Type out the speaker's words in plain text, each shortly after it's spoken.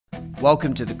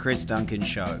Welcome to the Chris Duncan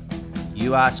Show.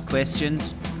 You ask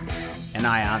questions and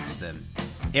I answer them.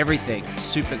 Everything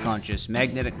superconscious,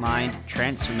 magnetic mind,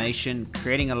 transformation,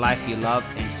 creating a life you love,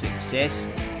 and success.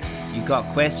 You got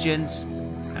questions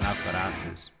and I've got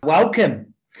answers.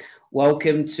 Welcome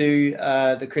to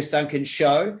the Chris Duncan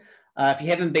Show. If you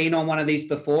haven't been on one of these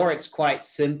before, it's quite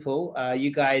simple.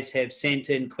 You guys have sent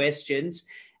in questions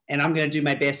and I'm going to do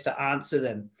my best to answer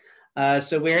them.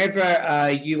 So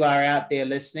wherever you are out there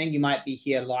listening, you might be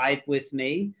here live with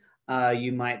me.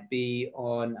 You might be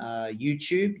on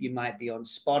YouTube. You might be on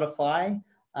Spotify,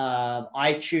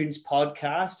 iTunes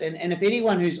podcast. And if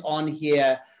anyone who's on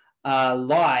here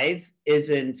live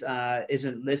isn't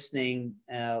listening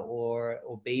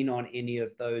or been on any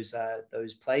of those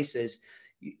places,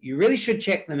 you really should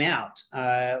check them out.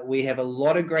 We have a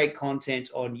lot of great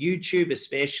content on YouTube,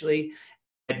 especially.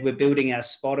 We're building our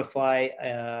Spotify,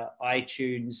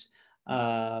 iTunes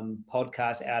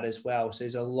podcast out as well. So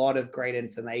there's a lot of great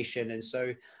information. And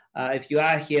so if you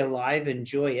are here live,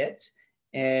 enjoy it.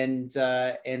 And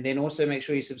then also make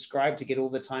sure you subscribe to get all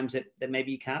the times that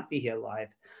maybe you can't be here live.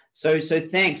 So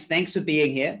thanks for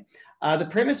being here. The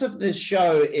premise of this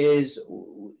show is,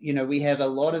 we have a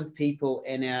lot of people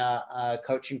in our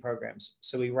coaching programs.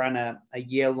 So we run a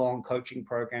year-long coaching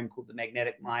program called the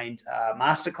Magnetic Mind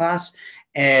Masterclass,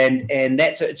 and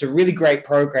it's a really great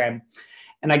program.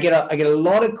 And I get a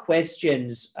lot of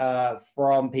questions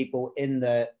from people in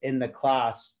the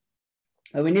class.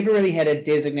 We never really had a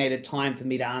designated time for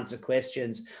me to answer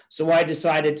questions. So what I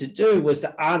decided to do was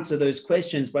to answer those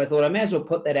questions, but I thought I may as well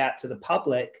put that out to the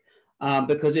public.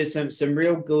 Because there's some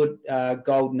real good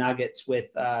gold nuggets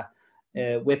with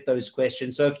those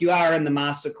questions. So if you are in the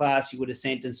masterclass, you would have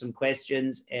sent in some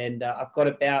questions, and I've got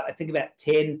about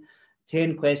 10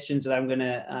 questions that I'm going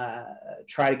to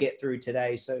try to get through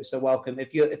today. So welcome.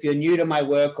 If you're new to my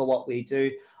work or what we do,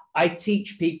 I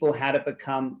teach people how to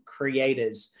become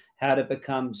creators, how to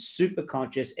become super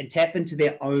conscious and tap into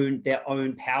their own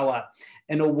power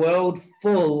in a world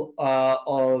full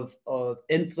of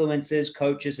influencers,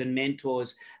 coaches, and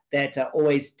mentors that are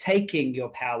always taking your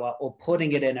power or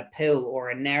putting it in a pill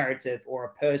or a narrative or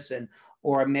a person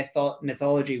or a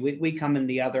mythology. We come in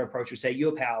the other approach. We say,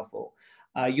 you're powerful.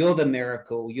 You're the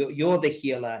miracle. You're the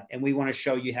healer. And we want to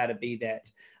show you how to be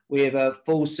that. We have a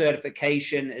full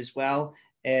certification as well.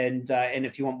 And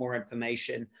if you want more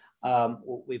information,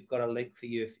 we've got a link for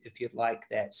you if you'd like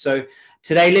that. So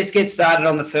today, let's get started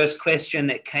on the first question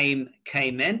that came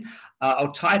in.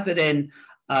 I'll type it in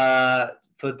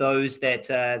for those that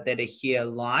are here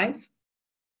live,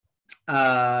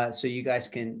 so you guys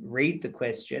can read the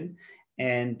question,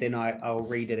 and then I'll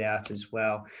read it out as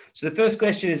well. So the first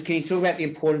question is, can you talk about the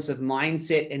importance of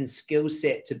mindset and skill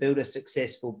set to build a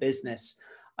successful business?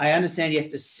 I understand you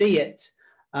have to see it,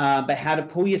 but how to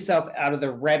pull yourself out of the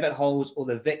rabbit holes or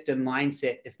the victim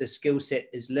mindset if the skill set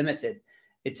is limited.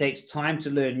 It takes time to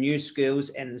learn new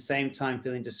skills and at the same time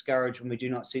feeling discouraged when we do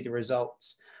not see the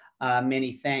results.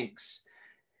 Many thanks.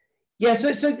 Yeah,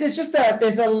 so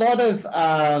there's a lot in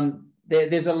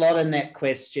that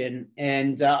question,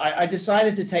 and I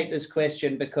decided to take this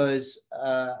question because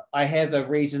I have a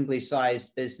reasonably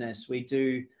sized business. We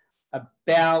do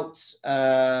about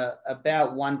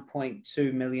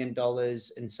 $1.2 million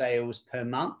in sales per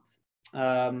month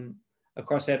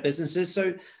across our businesses.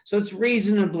 So it's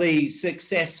reasonably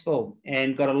successful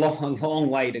and got a long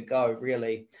way to go,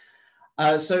 really.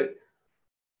 So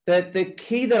the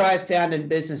key that I've found in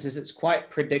business is it's quite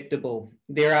predictable.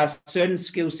 There are certain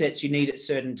skill sets you need at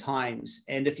certain times.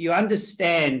 And if you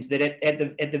understand that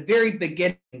at the very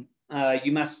beginning,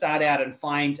 you must start out and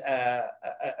find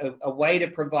a way to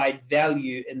provide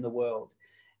value in the world.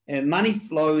 And money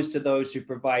flows to those who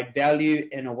provide value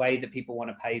in a way that people want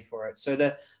to pay for it. So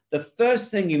the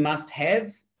first thing you must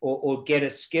have or get a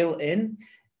skill in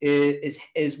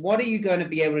is what are you going to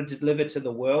be able to deliver to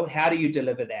the world? How do you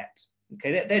deliver that?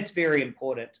 Okay, that's very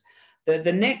important.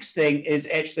 The next thing is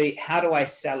actually, how do I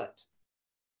sell it?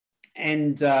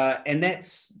 And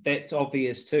that's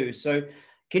obvious too. So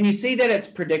can you see that it's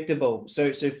predictable?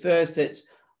 So first it's,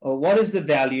 what is the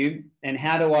value and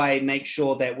how do I make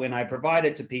sure that when I provide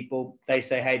it to people, they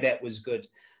say, hey, that was good.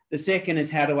 The second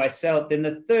is, how do I sell it? Then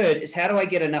the third is, how do I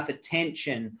get enough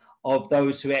attention of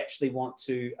those who actually want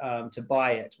to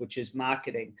buy it, which is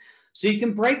marketing. So you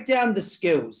can break down the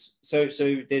skills. So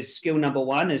there's skill number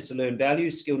one is to learn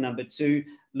value. Skill number two,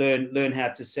 learn how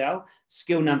to sell.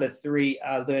 Skill number three,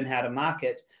 learn how to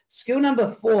market. Skill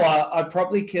number four, I'd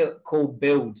probably call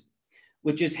build,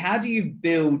 which is how do you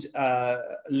build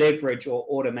leverage or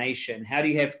automation? How do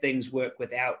you have things work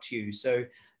without you? So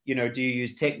do you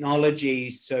use technology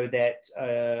so that,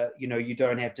 you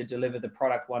don't have to deliver the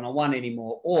product one-on-one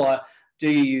anymore? Or do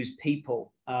you use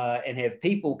people and have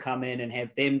people come in and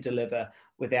have them deliver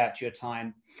without your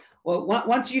time? Well,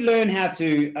 once you learn how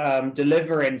to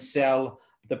deliver and sell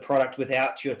the product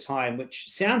without your time, which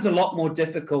sounds a lot more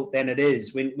difficult than it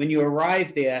is, when you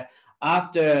arrive there,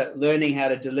 after learning how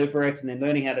to deliver it and then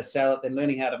learning how to sell it, then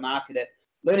learning how to market it,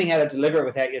 learning how to deliver it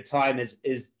without your time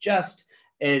is just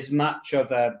as much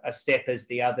of a step as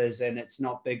the others, and it's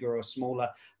not bigger or smaller.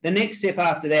 The next step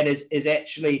after that is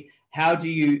actually how do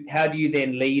you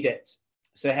then lead it?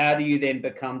 So how do you then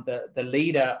become the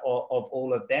leader of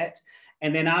all of that?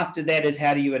 And then after that is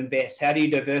how do you invest? How do you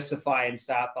diversify and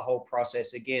start the whole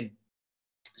process again?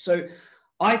 So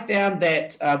I found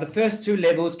that the first two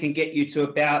levels can get you to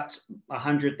about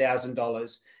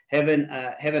 $100,000.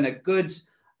 Having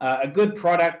a good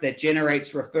product that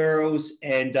generates referrals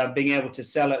and being able to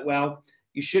sell it well,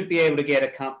 you should be able to get a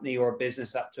company or a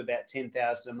business up to about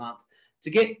 $10,000 a month. To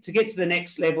get to the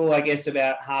next level, I guess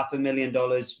about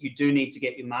 $500,000, you do need to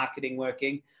get your marketing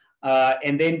working.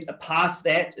 And then past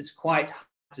that, it's quite hard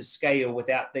to scale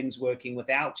without things working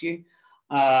without you.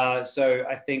 So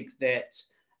I think that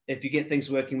if you get things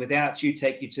working without you,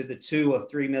 take you to the $2 or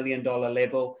 $3 million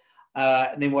level.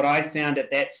 And then what I found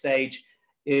at that stage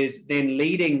is then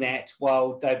leading that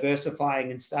while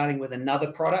diversifying and starting with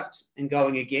another product and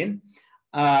going again.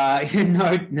 No,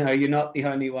 you're not the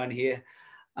only one here,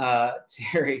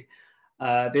 Terry.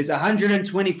 There's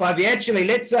 125. Yeah, actually,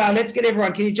 let's get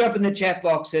everyone. Can you jump in the chat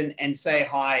box and say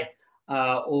hi,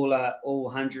 all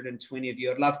 120 of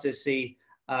you? I'd love to see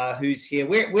who's here.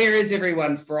 Where is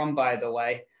everyone from, by the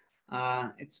way?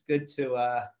 It's good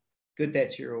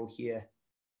that you're all here,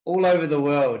 all over the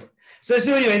world. So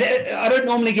anyway, I don't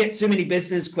normally get too many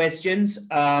business questions,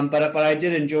 but I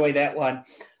did enjoy that one.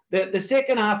 The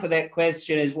second half of that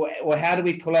question is, well, how do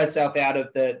we pull ourselves out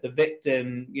of the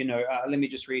victim? Let me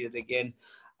just read it again.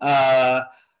 How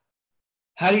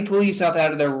do you pull yourself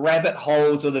out of the rabbit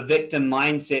holes or the victim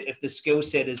mindset if the skill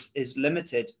set is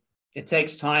limited? It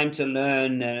takes time to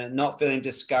learn, not feeling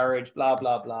discouraged, blah,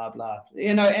 blah, blah, blah.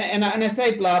 And I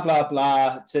say blah, blah,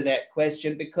 blah to that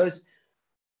question because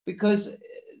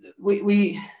the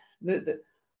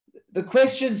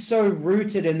question's so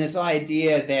rooted in this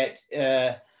idea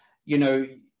that,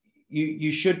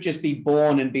 you should just be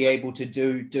born and be able to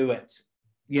do it.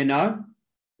 You know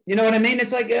what I mean?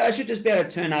 It's like, I should just be able to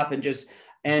turn up and just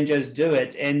do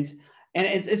it. And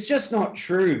it's just not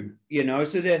true,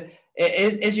 So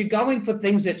as you're going for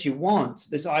things that you want,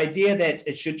 this idea that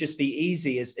it should just be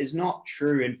easy is not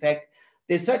true. In fact,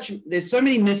 there's so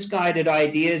many misguided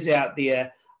ideas out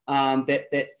there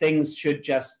that things should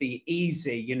just be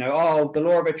easy. The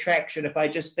law of attraction, if I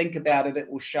just think about it, it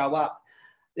will show up.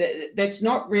 That's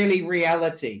not really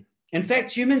reality. In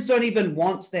fact, humans don't even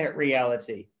want that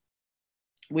reality.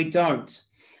 We don't.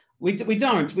 We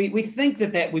don't. We think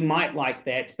that we might like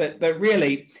that, but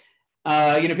really,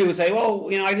 people say, well,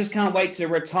 I just can't wait to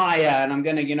retire, and I'm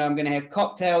gonna have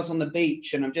cocktails on the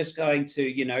beach, and I'm just going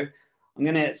to, I'm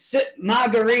gonna sip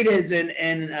margaritas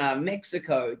in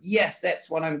Mexico. Yes, that's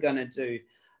what I'm gonna do.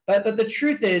 But the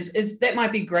truth is that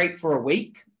might be great for a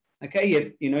week.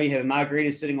 Okay, you have a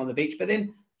margarita sitting on the beach, but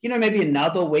then maybe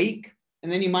another week,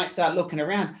 and then you might start looking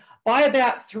around. By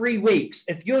about 3 weeks,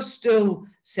 if you're still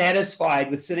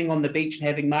satisfied with sitting on the beach and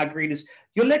having margaritas,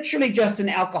 you're literally just an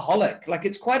alcoholic. Like,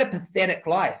 it's quite a pathetic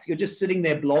life. You're just sitting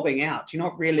there blobbing out. You're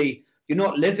not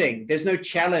living. There's no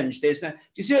challenge. Do you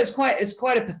see? It's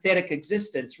quite a pathetic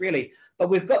existence, really. But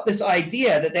we've got this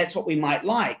idea that that's what we might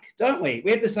like, don't we?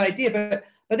 We have this idea,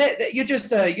 but that you're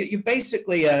just you're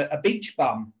basically a beach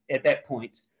bum at that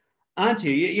point, aren't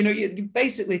you? You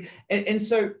basically, and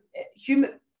so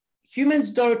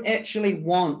humans don't actually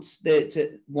want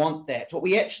that. What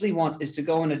we actually want is to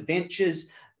go on adventures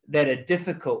that are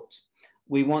difficult.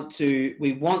 We want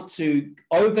to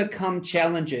overcome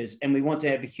challenges, and we want to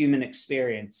have a human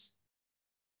experience.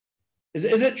 Is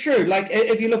it true? Like,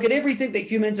 if you look at everything that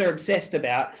humans are obsessed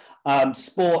about,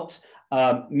 sport,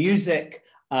 music,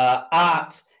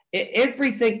 art,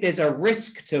 everything, there's a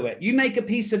risk to it. You make a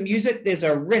piece of music, there's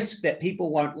a risk that people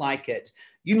won't like it.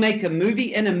 You make a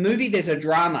movie, in a movie, there's a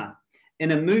drama.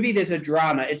 In a movie, there's a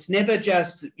drama. It's never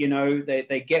just,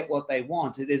 they get what they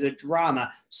want. There's a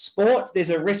drama. Sport, there's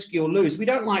a risk you'll lose. We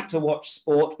don't like to watch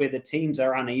sport where the teams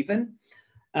are uneven.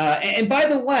 And by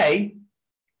the way,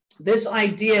 this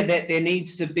idea that there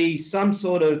needs to be some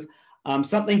sort of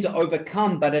something to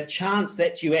overcome, but a chance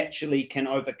that you actually can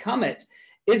overcome it,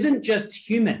 isn't just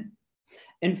human.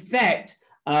 In fact,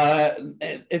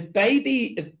 If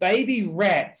baby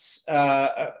rats,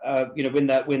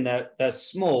 when they're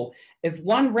small, if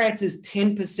one rat is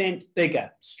 10%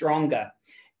 bigger, stronger,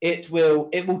 it will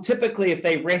typically, if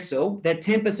they wrestle, that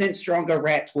 10% stronger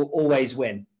rat will always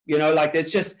win. Like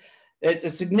it's a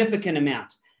significant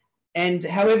amount. And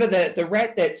however, the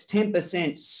rat that's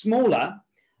 10% smaller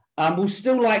will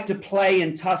still like to play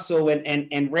and tussle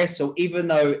and wrestle, even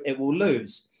though it will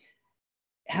lose.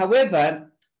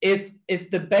 However, if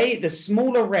the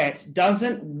smaller rat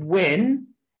doesn't win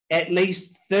at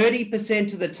least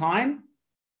 30% of the time,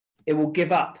 it will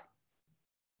give up.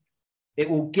 It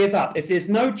will give up. If there's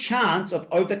no chance of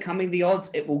overcoming the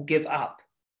odds, it will give up.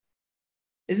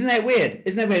 Isn't that weird?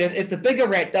 If the bigger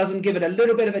rat doesn't give it a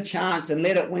little bit of a chance and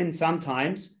let it win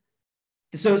sometimes,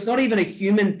 so it's not even a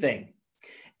human thing.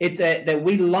 It's that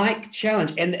we like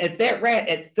challenge. And if that rat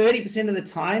at 30% of the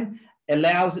time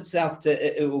allows itself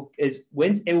to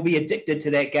wins, it will be addicted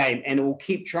to that game, and it will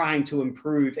keep trying to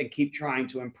improve and keep trying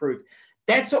to improve.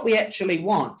 That's what we actually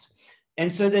want.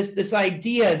 And so there's this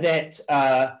idea that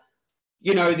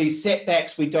these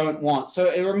setbacks we don't want.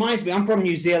 So it reminds me, I'm from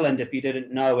New Zealand, if you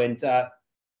didn't know, and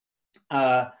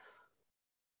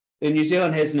New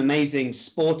Zealand has an amazing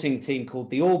sporting team called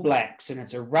the All Blacks, and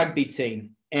it's a rugby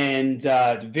team, and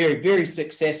very, very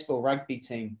successful rugby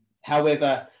team.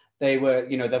 However, they've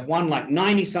won like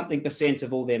 90-something%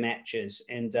 of all their matches.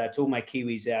 And to all my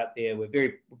Kiwis out there, we're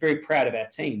very, very proud of our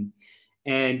team.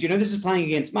 And, this is playing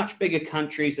against much bigger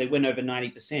countries. They win over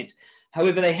 90%.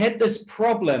 However, they had this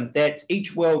problem that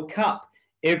each World Cup,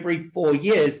 every 4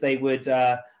 years, they would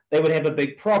have a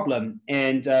big problem,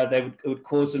 and it would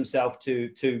cause themselves to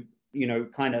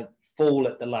kind of fall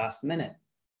at the last minute.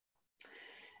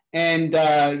 And,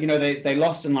 they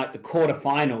lost in like the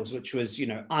quarterfinals, which was,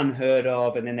 unheard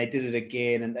of. And then they did it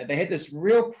again. And they had this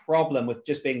real problem with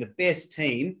just being the best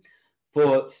team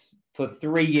for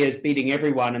 3 years, beating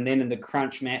everyone. And then in the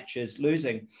crunch matches,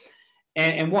 losing.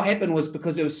 And what happened was,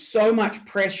 because there was so much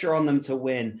pressure on them to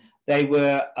win, they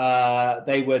were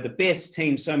the best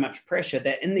team, so much pressure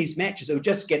that in these matches, it would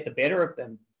just get the better of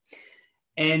them.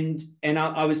 And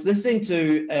I was listening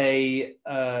to a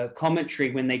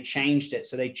commentary when they changed it.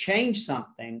 So they changed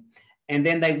something, and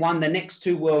then they won the next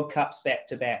 2 World Cups back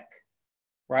to back,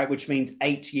 right? Which means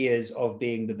 8 years of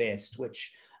being the best,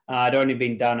 which had only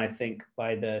been done, I think,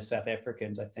 by the South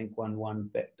Africans. I think one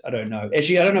back. I don't know.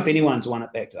 Actually, I don't know if anyone's won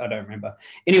it back. I don't remember.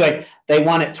 Anyway, they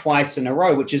won it twice in a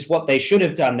row, which is what they should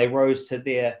have done. They rose to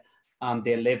their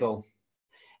level.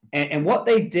 And what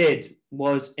they did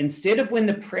was, instead of when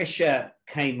the pressure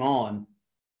came on,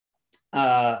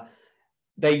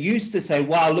 they used to say,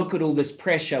 wow, look at all this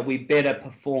pressure, we better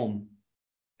perform.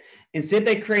 Instead,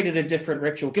 they created a different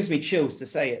ritual. It gives me chills to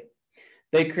say it.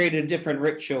 They created a different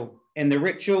ritual. And the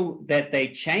ritual that they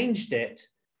changed it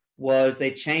was,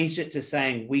 they changed it to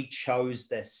saying, we chose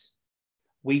this.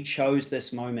 We chose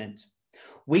this moment.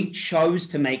 We chose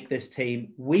to make this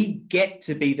team. We get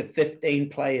to be the 15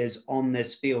 players on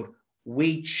this field.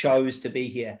 We chose to be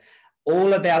here.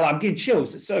 All of our life, I'm getting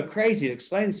chills. It's so crazy to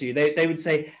explain this to you. They would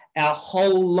say, our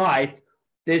whole life,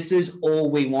 this is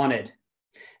all we wanted.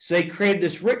 So they created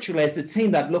this ritual as the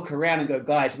team. They'd look around and go,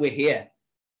 guys, we're here.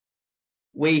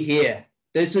 We're here.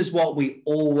 This is what we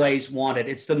always wanted.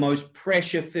 It's the most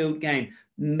pressure-filled game.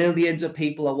 Millions of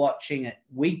people are watching it.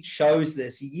 We chose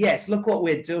this. Yes, look what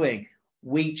we're doing.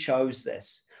 We chose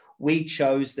this. We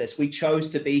chose this. We chose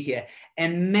to be here.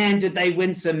 And man, did they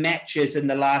win some matches in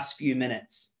the last few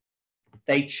minutes.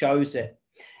 They chose it.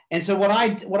 And so what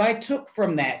I took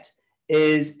from that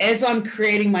is, as I'm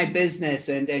creating my business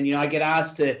and I get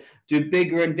asked to do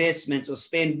bigger investments or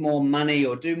spend more money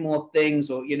or do more things,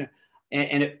 or,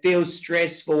 and it feels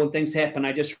stressful and things happen,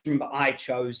 I just remember, I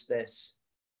chose this.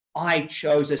 I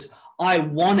chose this. I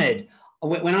wanted,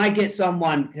 when I get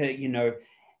someone,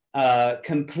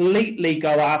 completely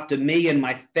go after me and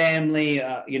my family,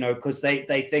 because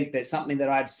they think that something that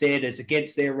I've said is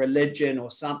against their religion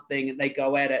or something, and they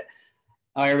go at it.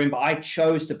 I remember I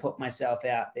chose to put myself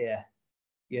out there,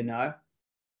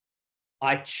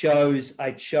 I chose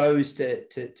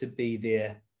to be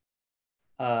there.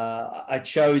 I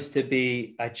chose to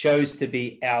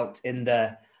be out in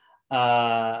the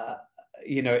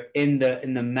in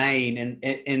the main and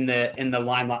in the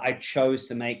limelight. I chose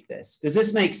to make this. Does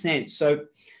this make sense? So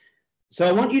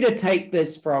I want you to take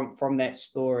this from that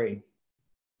story.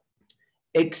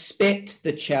 Expect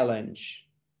the challenge.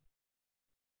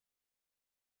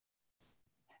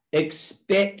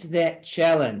 Expect that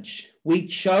challenge. We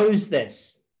chose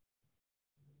this.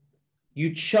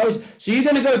 You chose. So you're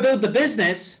going to go build the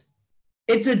business.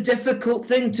 It's a difficult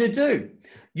thing to do.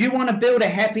 You want to build a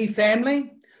happy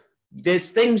family?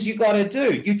 There's things you got to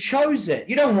do. You chose it.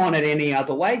 You don't want it any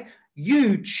other way.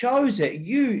 You chose it.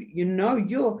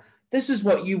 This is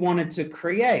what you wanted to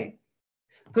create.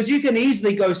 Because you can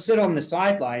easily go sit on the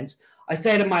sidelines. I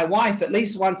say to my wife, at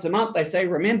least once a month, I say,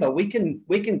 remember, we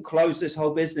can close this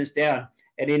whole business down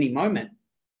at any moment.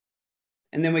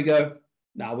 And then we go,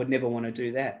 no, I would never want to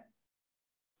do that.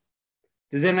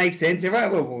 Does that make sense? Right?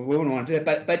 We wouldn't want to do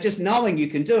it, but just knowing you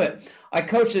can do it. I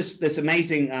coach this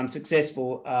amazing,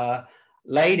 successful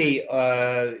lady.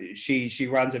 She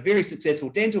runs a very successful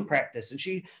dental practice, and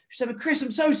she said, "But Chris,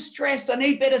 I'm so stressed. I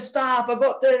need better staff. I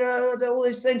got all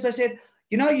these things." I said,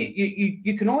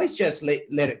 you can always just let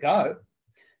it go.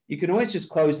 You can always just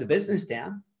close the business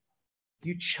down.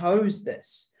 You chose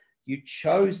this. You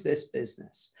chose this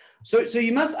business. So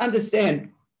you must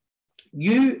understand,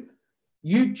 you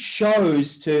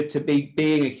chose to be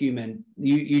being a human.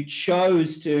 You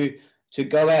chose to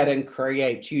go out and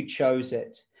create. You chose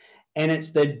it. And it's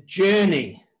the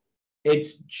journey.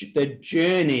 It's the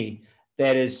journey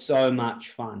that is so much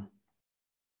fun.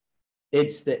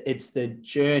 It's the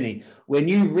journey. When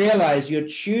you realize you're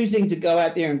choosing to go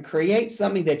out there and create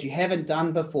something that you haven't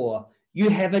done before, you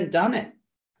haven't done it.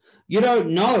 You don't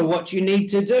know what you need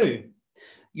to do.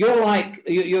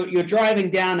 You're driving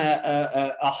down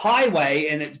a highway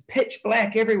and it's pitch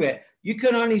black everywhere. You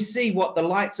can only see what the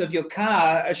lights of your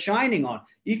car are shining on.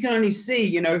 You can only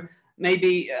see,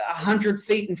 maybe 100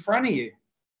 feet in front of you.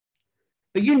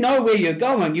 But you know where you're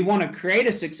going. You want to create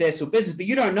a successful business, but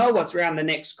you don't know what's around the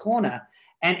next corner.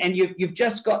 And you've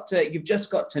just got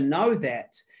to know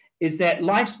that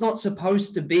life's not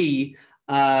supposed to be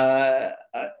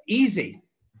easy,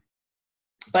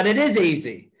 but it is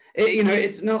easy.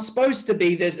 It's not supposed to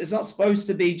be this. It's not supposed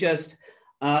to be just,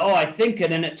 I think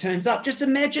it and it turns up. Just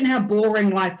imagine how boring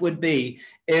life would be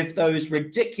if those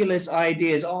ridiculous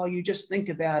ideas, you just think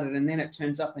about it and then it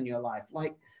turns up in your life.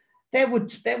 Like that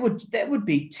would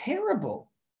be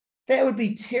terrible. That would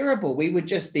be terrible. We would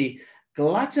just be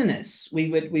gluttonous. We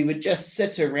would just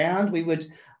sit around. We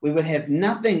would have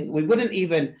nothing. We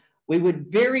would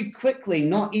very quickly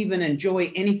not even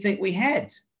enjoy anything we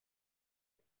had.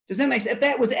 Does that make sense? If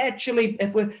that was actually,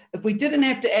 if we didn't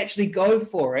have to actually go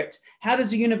for it, how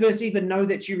does the universe even know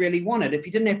that you really want it? If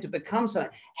you didn't have to become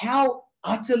something, how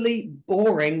utterly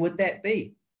boring would that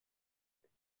be?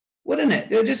 Wouldn't it?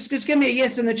 Just give me a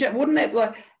yes in the chat. Wouldn't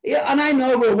that yeah, and I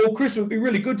know, well, Chris, it would be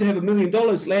really good to have $1 million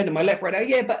land in my lap right now.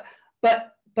 Yeah,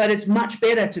 but it's much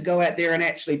better to go out there and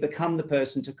actually become the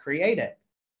person to create it.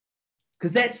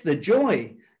 Because that's the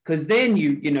joy. Because then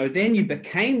you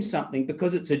became something,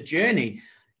 because it's a journey.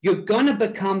 You're going to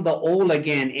become the all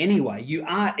again anyway. You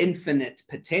are infinite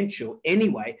potential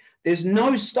anyway. There's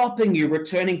no stopping you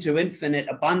returning to infinite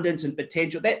abundance and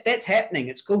potential. That's happening.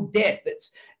 It's called death.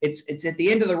 It's at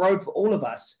the end of the road for all of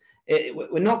us.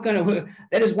 We're not going to.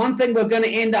 That is one thing, we're going to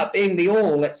end up being the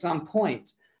all at some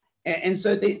point. And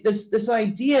so this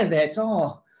idea that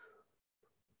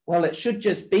it should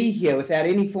just be here without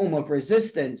any form of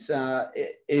resistance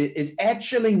is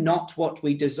actually not what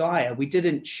we desire. We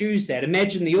didn't choose that.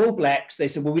 Imagine the All Blacks. They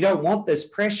said, well, we don't want this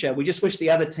pressure. We just wish the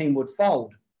other team would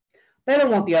fold. They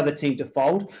don't want the other team to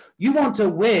fold. You want to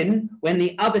win when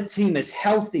the other team is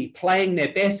healthy, playing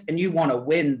their best, and you want to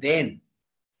win then.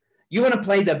 You want to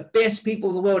play the best people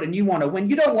in the world and you want to win.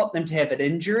 You don't want them to have an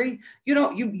injury.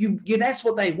 That's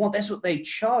what they want. That's what they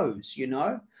chose, You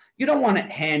don't want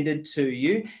it handed to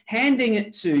you. Handing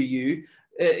it to you,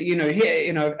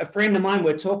 a friend of mine,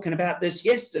 we're talking about this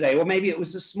yesterday, or maybe it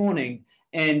was this morning,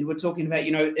 and we're talking about,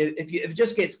 if it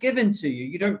just gets given to you,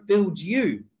 you don't build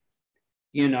you,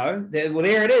 there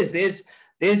it is.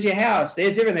 There's your house.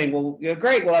 There's everything. Well, you're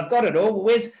great. Well, I've got it all.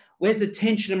 Well, where's the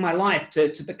tension in my life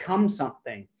to become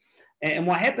something? And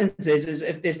what happens is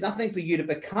if there's nothing for you to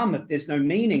become, if there's no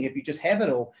meaning, if you just have it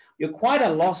all, you're quite a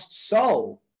lost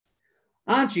soul.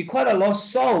 Aren't you? Quite a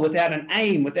lost soul without an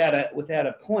aim, without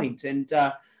a point. And,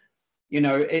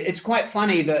 it's quite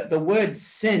funny that the word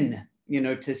sin,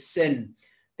 to sin,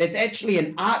 that's actually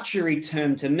an archery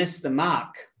term to miss the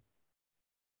mark.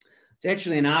 It's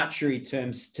actually an archery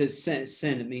term to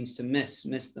sin. It means to miss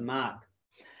the mark.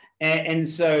 And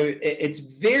so it's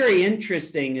very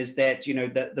interesting is that,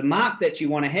 the mark that you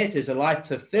want to hit is a life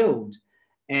fulfilled.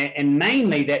 And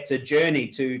mainly that's a journey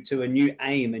to a new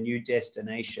aim, a new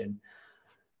destination.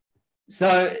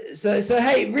 So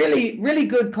hey, really, really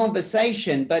good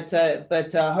conversation, but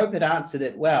I hope it answered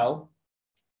it well.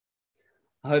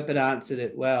 When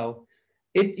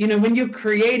you're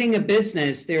creating a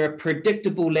business, there are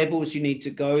predictable levels you need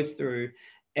to go through.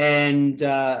 And,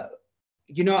 I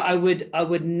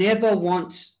would never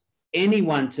want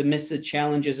anyone to miss the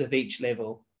challenges of each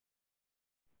level.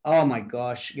 oh my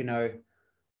gosh,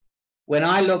 when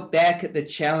I look back at the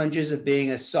challenges of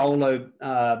being a solo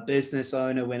business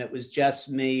owner, when it was just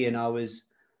me and I was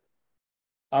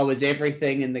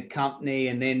everything in the company.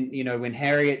 And then, when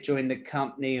Harriet joined the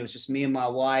company, it was just me and my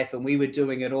wife, and we were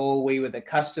doing it all. We were the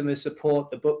customer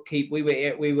support, the bookkeep. We were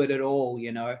it all,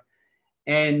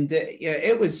 And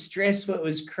it was stressful. It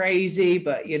was crazy,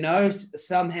 but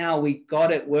somehow we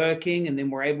got it working, and then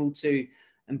we're able to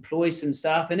employ some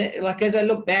stuff. And as I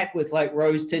look back with like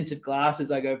rose tinted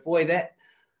glasses, I go, boy, that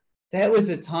was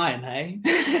a time, hey.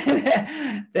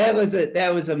 that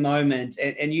was a moment,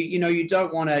 and you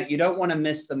don't want to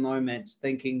miss the moment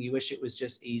thinking you wish it was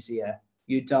just easier.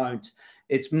 You don't.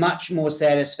 It's much more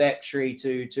satisfactory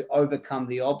to overcome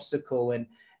the obstacle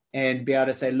and be able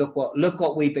to say, look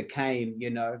what we became.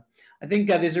 I think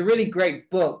there's a really great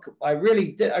book. I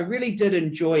really did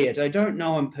enjoy it. I don't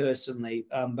know him personally,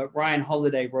 but Ryan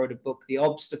Holiday wrote a book, The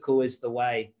Obstacle is the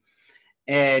Way.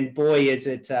 And boy, is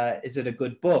it a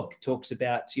good book. It talks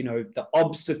about, the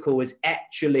obstacle is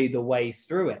actually the way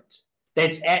through it.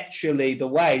 That's actually the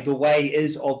way. The way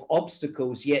is of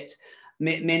obstacles, yet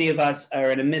many of us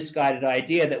are in a misguided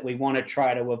idea that we want to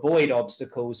try to avoid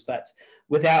obstacles, but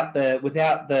without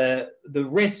the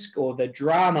risk or the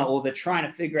drama or the trying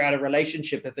to figure out a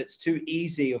relationship, if it's too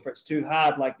easy or if it's too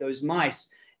hard, like those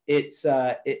mice, it's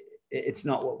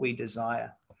not what we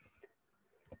desire.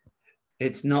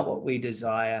 It's not what we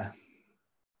desire.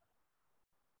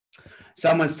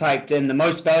 Someone's typed in, the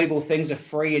most valuable things are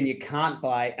free and you can't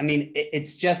buy. I mean,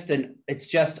 it's just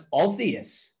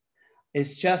obvious.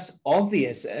 It's just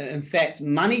obvious. In fact,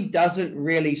 money doesn't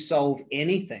really solve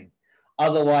anything.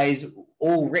 Otherwise,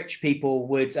 all rich people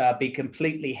would be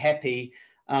completely happy.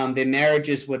 Their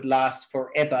marriages would last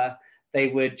forever. They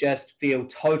would just feel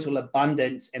total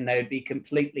abundance and they would be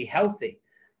completely healthy.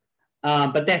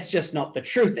 But that's just not the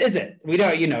truth, is it? We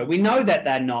don't, we know that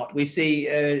they're not. We see,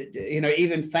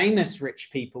 even famous rich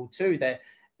people too, that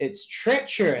it's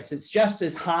treacherous. It's just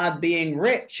as hard being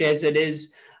rich as it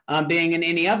is being in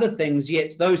any other things.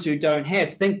 Yet those who don't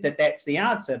have think that that's the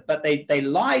answer, but they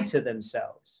lie to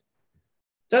themselves.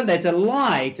 So that's a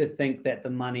lie to think that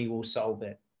the money will solve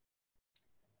it.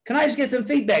 Can I just get some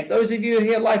feedback? Those of you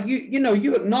here live,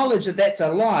 you acknowledge that that's a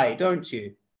lie, don't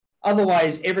you?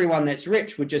 Otherwise, everyone that's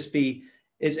rich would just be,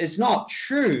 it's not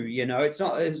true, it's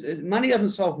not, money doesn't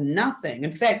solve nothing.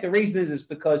 In fact, the reason is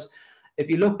because if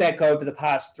you look back over the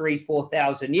past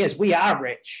 4,000 years, we are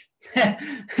rich.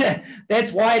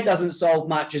 That's why it doesn't solve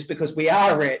much, is because we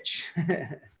are rich.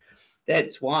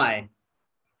 That's why.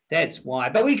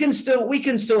 But we can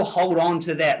still hold on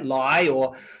to that lie,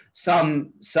 or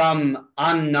some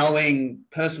unknowing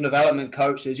personal development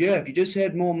coach says, yeah, if you just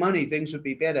had more money, things would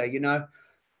be better,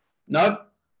 Nope,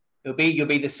 you'll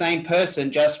be the same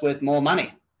person, just with more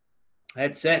money.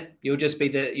 That's it. You'll just be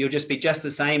just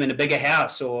the same in a bigger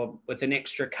house or with an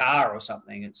extra car or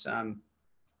something. It's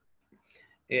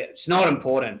not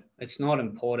important. It's not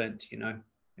important. It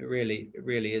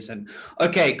really isn't.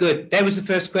 Okay, good. That was the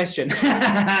first question.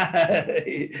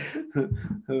 It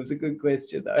was a good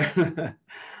question though.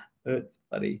 That's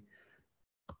funny.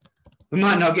 We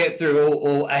might not get through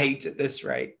all 8 at this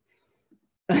rate.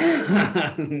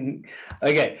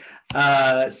 Okay.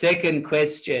 Second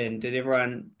question. Did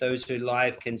everyone, those who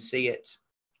live, can see it?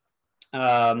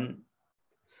 So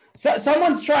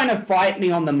someone's trying to fight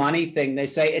me on the money thing. They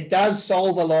say it does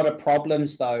solve a lot of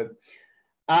problems, though.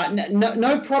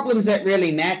 No problems that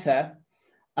really matter.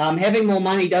 Having more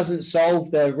money doesn't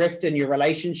solve the rift in your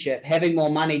relationship. Having more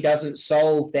money doesn't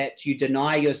solve that you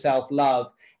deny yourself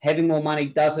love. Having more money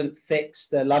doesn't fix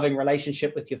the loving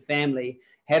relationship with your family.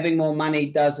 Having more money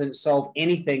doesn't solve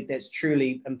anything that's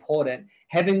truly important.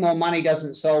 Having more money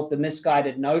doesn't solve the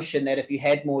misguided notion that if you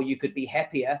had more, you could be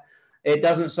happier. It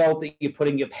doesn't solve that you're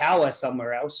putting your power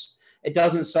somewhere else. It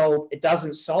doesn't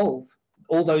solve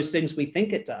all those things we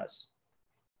think it does.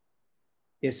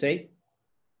 You see?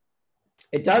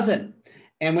 It doesn't.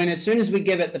 And as soon as we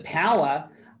give it the power,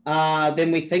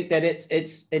 then we think that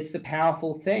it's the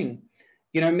powerful thing.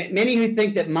 Many who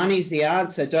think that money's the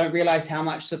answer don't realize how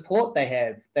much support they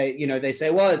have. They say,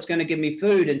 well, it's going to give me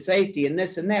food and safety and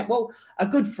this and that. Well, a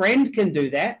good friend can do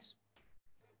that.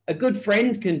 A good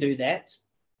friend can do that.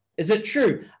 Is it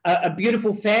true? A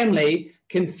beautiful family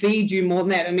can feed you more than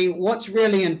that. I mean, what's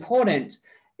really important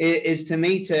is to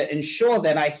me to ensure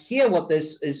that I hear what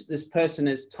this person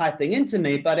is typing into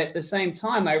me, but at the same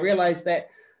time, I realize that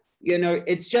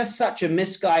it's just such a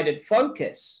misguided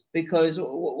focus, because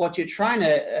what you're trying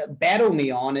to battle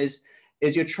me on is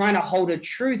you're trying to hold a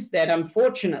truth that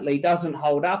unfortunately doesn't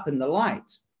hold up in the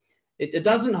light. It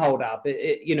doesn't hold up.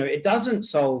 It doesn't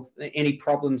solve any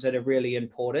problems that are really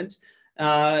important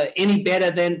any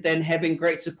better than having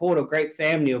great support or great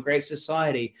family or great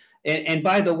society. And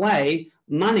by the way,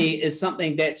 money is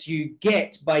something that you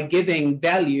get by giving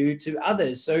value to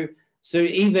others. So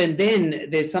even then,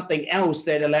 there's something else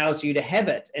that allows you to have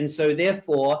it. And so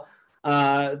therefore,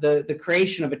 the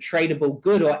creation of a tradable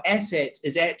good or asset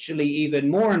is actually even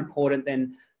more important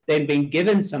than being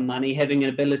given some money, having an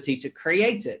ability to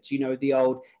create it. The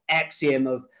old axiom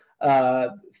of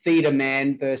feed a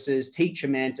man versus teach a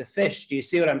man to fish. Do you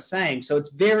see what I'm saying? So it's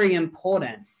very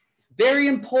important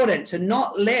to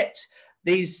not let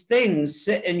these things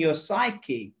sit in your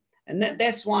psyche. And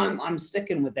that's why I'm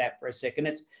sticking with that for a second.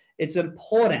 It's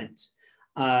important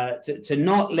to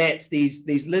not let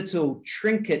these little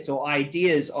trinkets or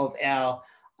ideas of our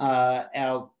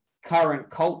current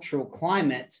cultural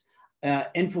climate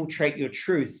infiltrate your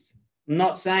truth. I'm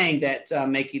not saying that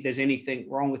there's anything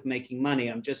wrong with making money.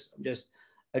 I'm just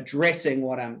addressing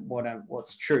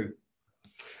what's true.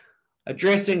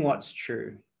 Addressing what's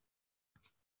true.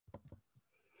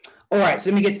 All right, so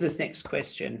let me get to this next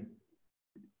question.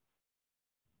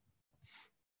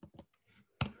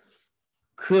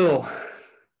 Cool.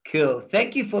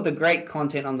 Thank you for the great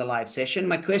content on the live session.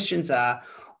 My questions are,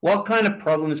 what kind of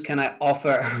problems can I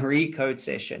offer a recode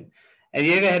session? Have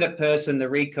you ever had a person, the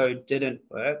recode didn't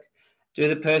work? Do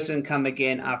the person come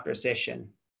again after a session?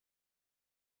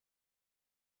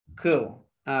 Cool.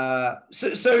 The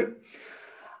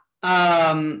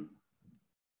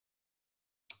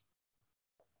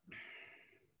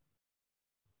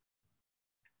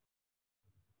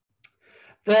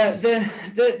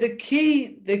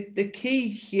key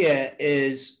here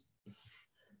is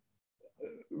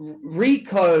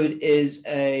recode is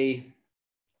an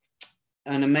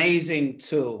amazing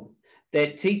tool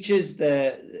that teaches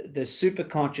the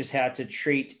superconscious how to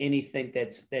treat anything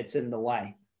that's in the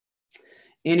way,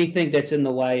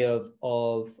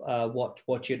 of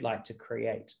what you'd like to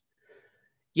create.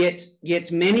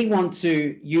 Yet many want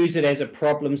to use it as a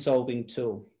problem-solving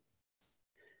tool.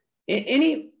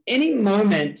 Any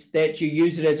moment that you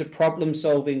use it as a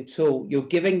problem-solving tool, you're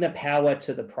giving the power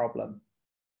to the problem.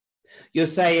 You're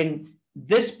saying,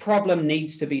 this problem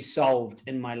needs to be solved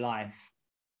in my life.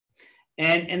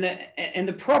 And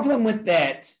the problem with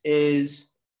that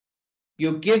is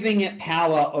you're giving it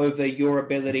power over your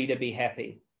ability to be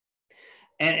happy.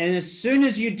 And as soon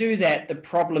as you do that, the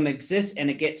problem exists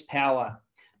and it gets power.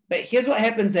 But here's what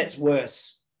happens that's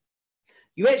worse.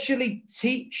 You actually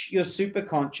teach your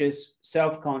superconscious,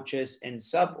 self-conscious, and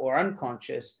sub or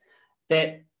unconscious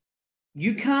that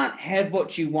you can't have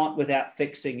what you want without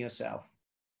fixing yourself.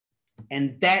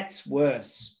 And that's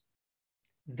worse.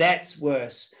 That's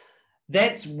worse.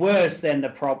 That's worse than the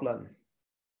problem.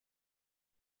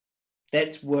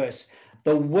 That's worse.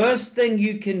 The worst thing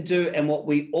you can do, and what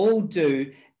we all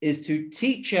do, is to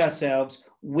teach ourselves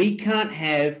we can't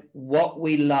have what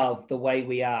we love the way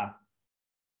we are.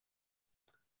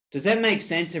 Does that make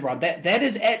sense, everyone? That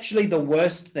is actually the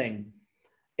worst thing.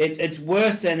 It's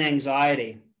worse than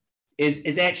anxiety,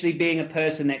 is actually being a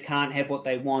person that can't have what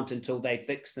they want until they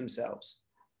fix themselves.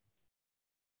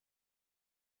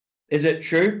 Is it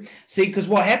true? See, because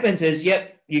what happens is, you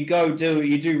do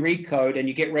recode and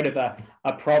you get rid of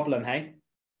a problem, hey?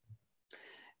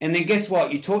 And then guess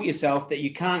what? You taught yourself that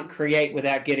you can't create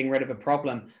without getting rid of a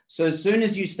problem. So as soon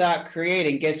as you start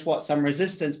creating, guess what? Some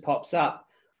resistance pops up,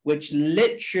 which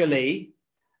literally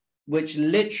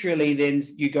then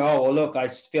you go, oh, well, look, I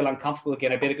feel uncomfortable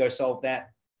again. I better go solve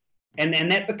that. And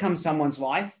that becomes someone's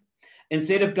life.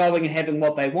 Instead of going and having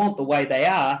what they want the way they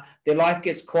are, their life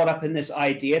gets caught up in this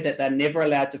idea that they're never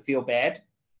allowed to feel bad,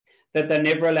 that they're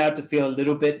never allowed to feel a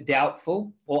little bit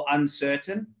doubtful or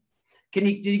uncertain.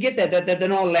 Did you get that? That they're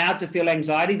not allowed to feel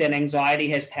anxiety, then anxiety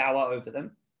has power over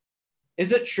them.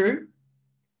 Is it true?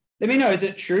 Let me know, is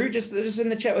it true? Just in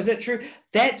the chat, is it true?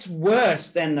 That's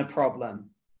worse than the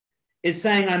problem, is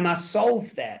saying I must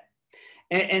solve that.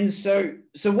 And so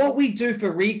what we do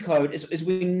for recode is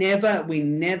we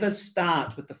never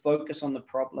start with the focus on the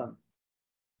problem,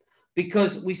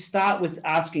 because we start with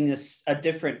asking a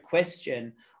different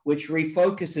question, which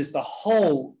refocuses the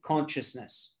whole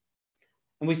consciousness.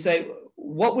 And we say,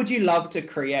 what would you love to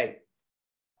create?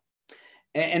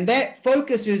 And that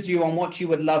focuses you on what you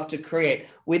would love to create.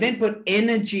 We then put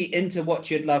energy into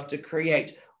what you'd love to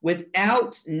create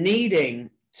without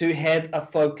needing to have a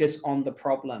focus on the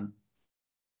problem.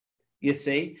 You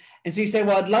see? And so you say,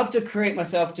 well, I'd love to create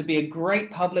myself to be a great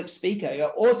public speaker. You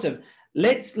go, awesome.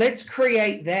 Let's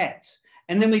create that.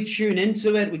 And then we tune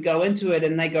into it, we go into it,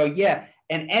 and they go, yeah.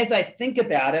 And as I think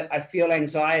about it, I feel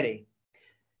anxiety.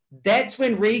 That's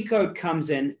when recode comes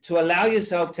in, to allow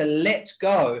yourself to let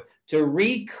go, to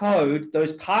recode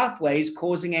those pathways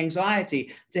causing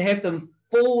anxiety, to have them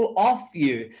fall off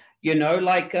you, you know,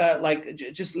 like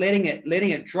just letting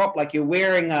it drop, like you're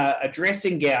wearing a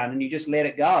dressing gown and you just let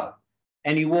it go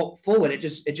and you walk forward. It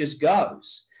just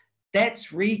goes.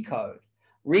 That's recode.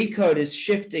 Recode is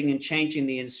shifting and changing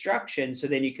the instruction so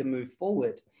then you can move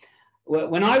forward.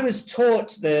 When I was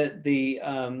taught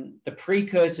the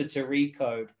precursor to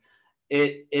recode,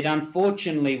 it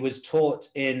unfortunately was taught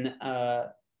in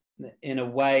a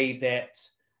way that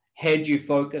had you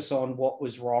focus on what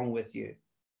was wrong with you.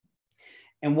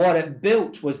 And what it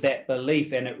built was that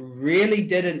belief, and it really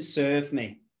didn't serve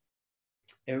me.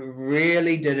 It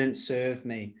really didn't serve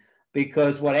me,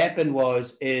 because what happened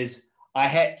is I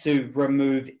had to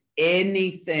remove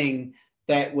anything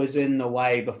that was in the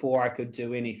way before I could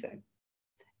do anything.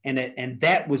 And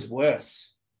that was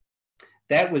worse.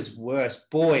 That was worse.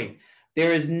 Boy,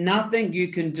 there is nothing you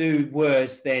can do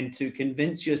worse than to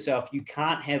convince yourself you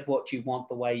can't have what you want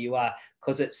the way you are,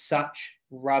 because it's such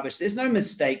rubbish. There's no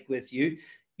mistake with you.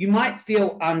 You might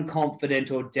feel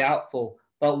unconfident or doubtful,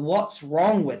 but what's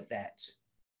wrong with that?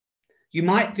 You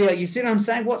might feel, you see what I'm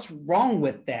saying? What's wrong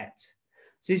with that?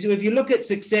 See, so if you look at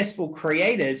successful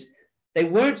creators, they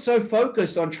weren't so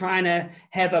focused on trying to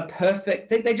have a perfect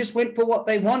thing. They just went for what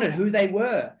they wanted, who they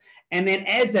were. And then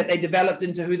as that, they developed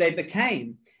into who they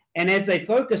became. And as they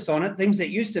focused on it, things that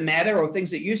used to matter or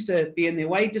things that used to be in their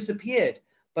way disappeared.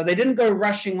 But they didn't go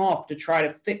rushing off to try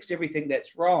to fix everything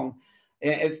that's wrong.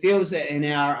 It feels in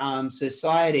our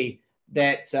society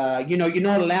that, you know, you're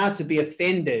not allowed to be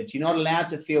offended. You're not allowed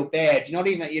to feel bad. You're not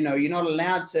even, you know, you're not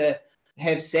allowed to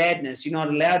have sadness. You're not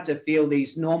allowed to feel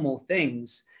these normal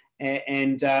things.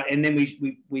 And then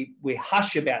we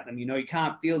hush about them. You know, you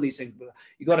can't feel these things.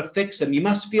 You got to fix them. You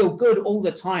must feel good all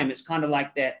the time. It's kind of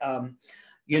like that,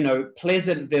 you know,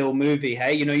 Pleasantville movie.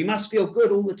 Hey, you know, you must feel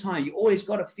good all the time. You always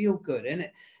got to feel good. And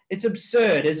it's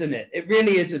absurd, isn't it? It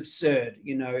really is absurd.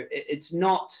 You know, it's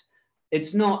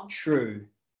not true.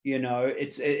 You know,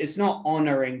 it's not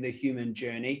honoring the human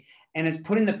journey, and it's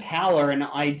putting the power in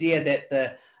the idea that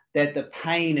the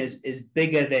pain is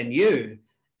bigger than you.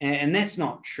 And that's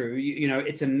not true. You know,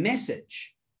 it's a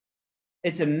message.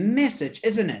 It's a message,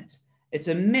 isn't it? It's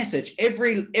a message.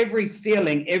 Every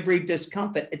feeling, every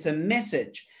discomfort, it's a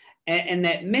message. And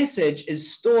that message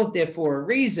is stored there for a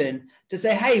reason, to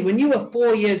say, hey, when you were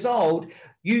 4 years old,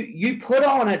 you put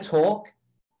on a talk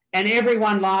and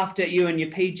everyone laughed at you and you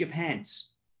peed your pants.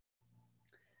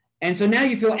 And so now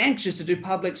you feel anxious to do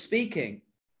public speaking.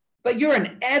 But you're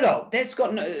an adult. That's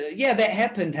got no, yeah, that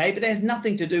happened, hey, but that has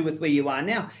nothing to do with where you are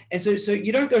now. And so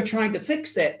you don't go trying to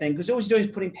fix that thing, because all you're doing is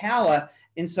putting power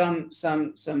in some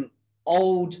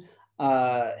old,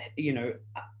 you know,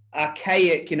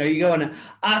 archaic, you know, you go on an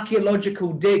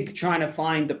archaeological dig trying to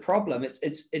find the problem.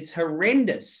 It's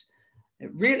horrendous.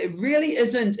 It really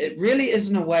isn't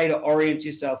a way to orient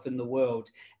yourself in the world.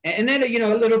 And then, you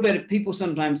know, a little bit of people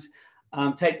sometimes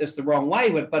take this the wrong way,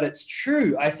 but it's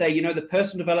true. I say, you know, the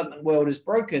personal development world is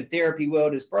broken, therapy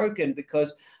world is broken,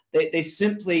 because they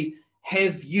simply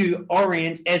have you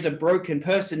orient as a broken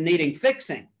person needing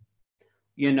fixing,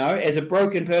 you know, as a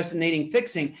broken person needing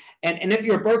fixing. And if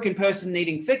you're a broken person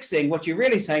needing fixing, what you're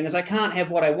really saying is, I can't have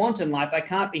what I want in life. I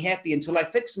can't be happy until I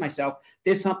fix myself.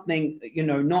 There's something, you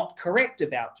know, not correct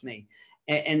about me.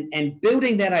 And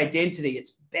building that identity,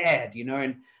 it's bad, you know,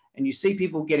 and you see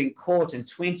people getting caught in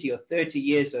 20 or 30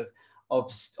 years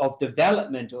of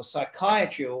development or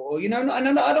psychiatry, or you know, I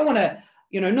don't want to,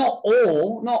 you know, not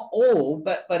all,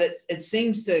 but it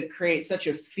seems to create such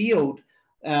a field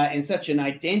and such an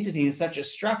identity and such a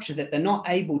structure that they're not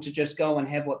able to just go and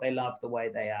have what they love the way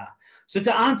they are. So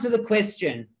to answer the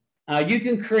question, you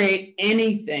can create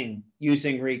anything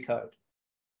using recode,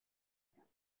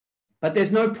 but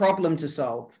there's no problem to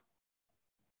solve.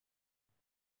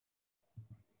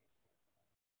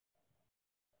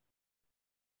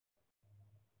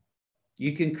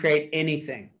 You can create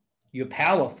anything. You're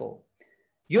powerful.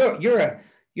 You're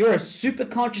a super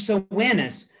conscious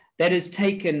awareness that has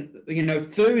taken, you know,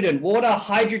 food and water,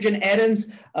 hydrogen atoms,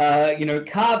 you know,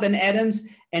 carbon atoms,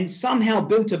 and somehow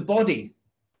built a body.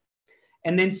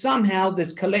 And then somehow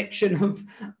this collection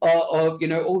of you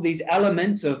know, all these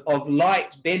elements of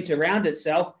light bent around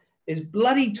itself is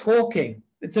bloody talking.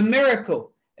 It's a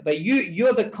miracle. But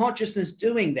you're the consciousness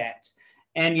doing that.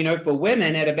 And, you know, for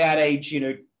women at about age, you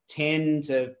know, 10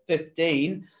 to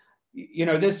 15, you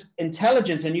know, this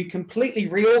intelligence and you completely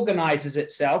reorganizes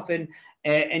itself, and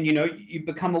you know, you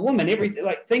become a woman. Everything,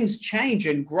 like, things change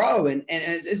and grow, and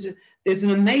there's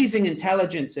an amazing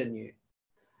intelligence in you.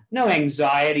 no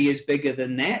anxiety is bigger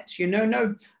than that. You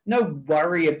know, no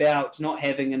worry about not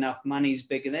having enough money is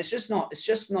bigger. It's just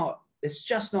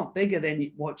not bigger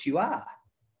than what you are.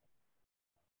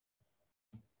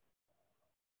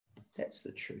 That's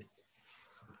the truth.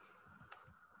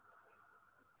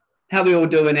 How are we all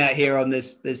doing out here on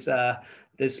this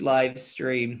live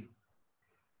stream?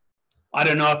 I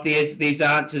don't know if these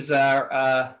answers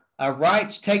are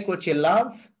right. Take what you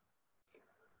love.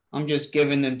 I'm just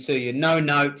giving them to you. No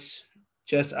notes,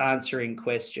 just answering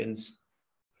questions.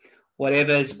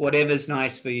 Whatever's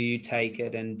nice for you, you take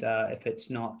it. And if it's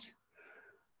not,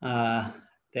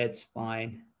 that's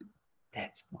fine.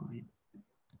 That's fine.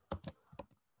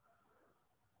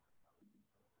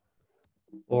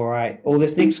 All right. Oh,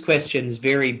 this next question is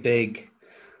very big.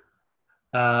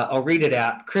 I'll read it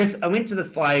out. Chris, I went to the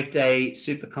 5-day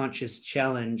Superconscious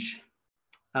Challenge.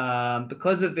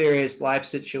 Because of various life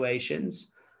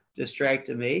situations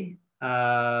distracted me.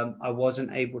 I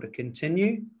wasn't able to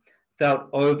continue. Felt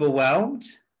overwhelmed.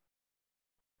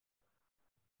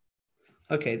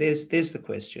 Okay, there's the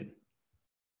question.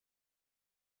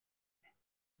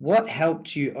 What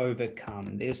helped you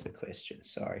overcome? There's the question.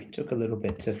 Sorry, took a little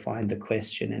bit to find the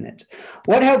question in it.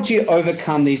 What helped you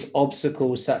overcome these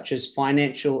obstacles such as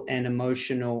financial and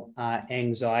emotional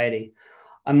anxiety?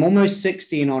 I'm almost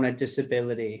 60 and on a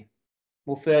disability.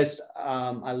 Well, first,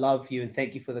 I love you and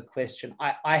thank you for the question.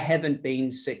 I haven't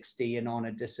been 60 and on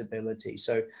a disability,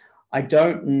 so I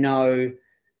don't know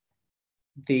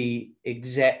the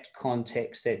exact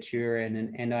context that you're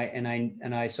in, and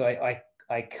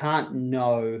I can't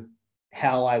know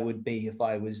how I would be if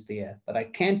I was there, but I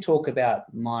can talk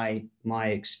about my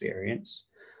experience.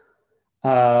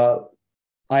 I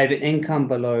have an income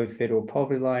below federal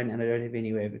poverty line, and I don't have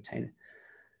any way of obtaining it.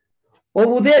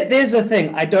 Well, there's the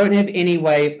thing. I don't have any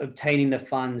way of obtaining the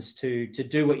funds to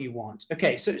do what you want.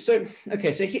 Okay, so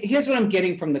here's what I'm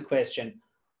getting from the question: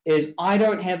 is I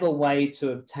don't have a way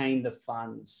to obtain the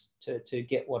funds to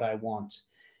get what I want,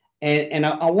 and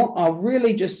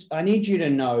I need you to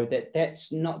know that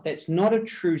that's not a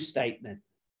true statement.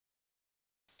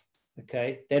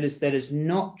 Okay, that is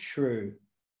not true.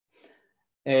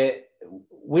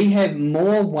 We have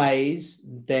more ways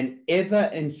than ever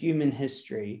in human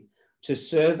history to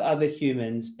serve other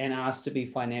humans and ask to be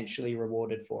financially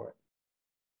rewarded for it.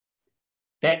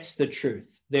 That's the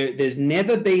truth. There's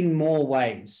never been more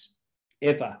ways,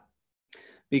 ever,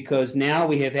 because now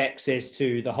we have access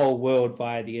to the whole world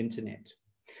via the internet.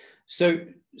 So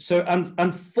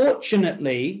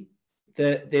unfortunately,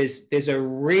 there's a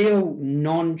real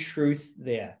non-truth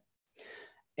there.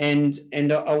 And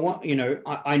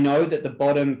I know that the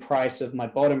bottom price of my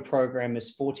bottom program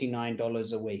is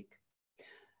 $49 a week.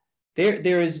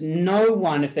 There is no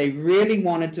one, if they really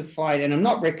wanted to fight, and I'm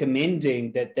not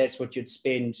recommending that that's what you'd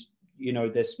spend,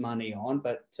 this money on,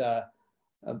 but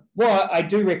well, I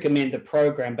do recommend the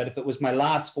program, but if it was my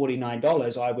last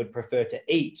 $49, I would prefer to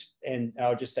eat, and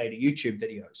I'll just stay to YouTube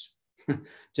videos.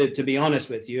 to be honest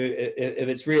with you, if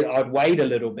it's real, I'd wait a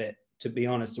little bit, to be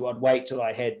honest. I'd wait till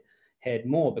I had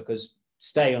more, because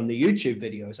stay on the YouTube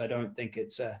videos. I don't think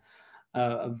it's a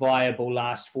viable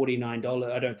last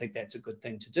 $49. I don't think that's a good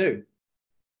thing to do.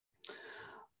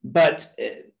 But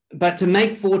to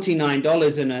make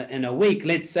 $49 in a week,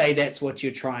 let's say that's what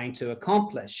you're trying to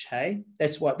accomplish. Hey,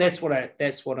 that's what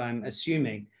I'm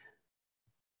assuming.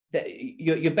 That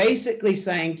you're basically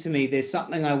saying to me, there's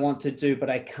something I want to do, but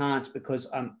I can't because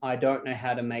I don't know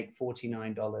how to make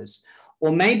 $49.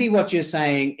 Or maybe what you're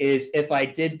saying is, if I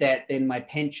did that, then my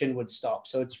pension would stop.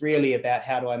 So it's really about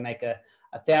how do I make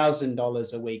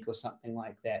 $1,000 a week or something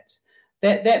like that.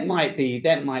 That might be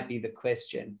the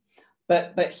question.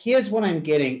 But here's what I'm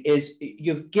getting is,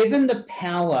 you've given the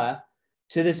power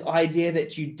to this idea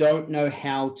that you don't know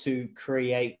how to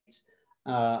create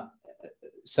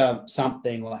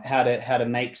something, or how to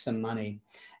make some money.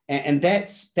 And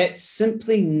that's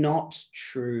simply not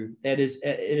true. It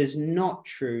is not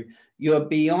true. You're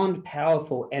beyond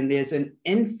powerful, and there's an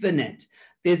infinite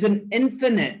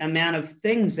amount of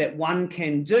things that one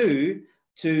can do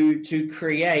to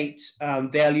create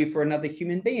value for another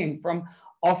human being, from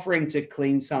offering to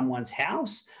clean someone's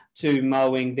house, to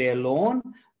mowing their lawn,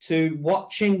 to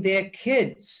watching their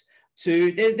kids,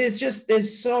 to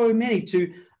there's so many,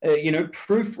 to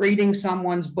proofreading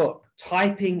someone's book,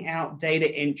 typing out data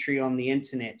entry on the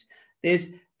internet. I'm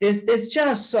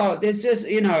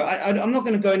not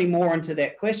going to go any more into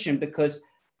that question, because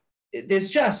there's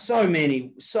just so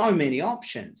many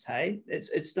options. Hey,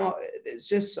 it's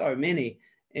just so many.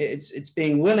 It's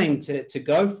being willing to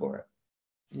go for it.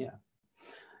 Yeah.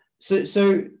 So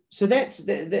that's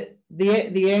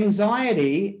the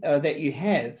anxiety that you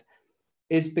have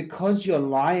is because you're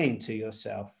lying to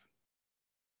yourself.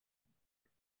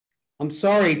 I'm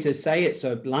sorry to say it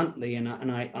so bluntly, and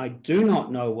I do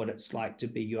not know what it's like to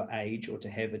be your age or to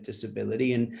have a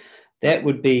disability, and that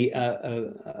would be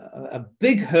a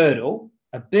big hurdle,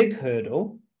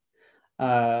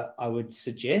 I would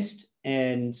suggest.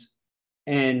 And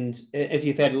if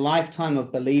you've had a lifetime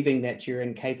of believing that you're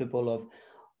incapable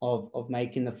of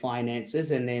making the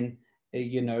finances, and then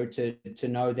to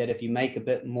know that if you make a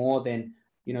bit more, then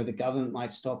the government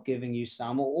might stop giving you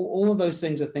some. All of those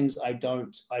things are things I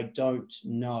don't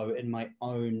know in my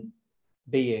own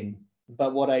being.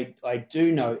 But what I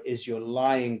do know is you're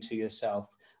lying to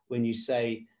yourself when you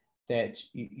say that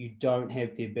you don't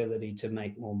have the ability to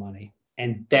make more money.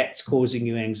 And that's causing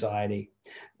you anxiety.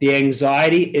 The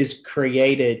anxiety is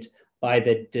created by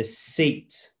the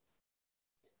deceit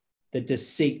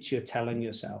you're telling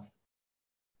yourself,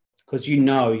 because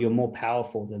you're more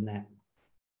powerful than that.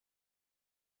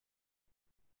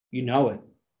 You know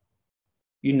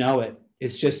it.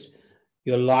 It's just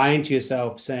you're lying to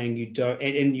yourself, saying you don't,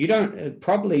 and you don't.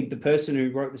 Probably the person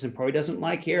who wrote this and probably doesn't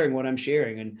like hearing what I'm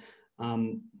sharing,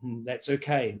 and that's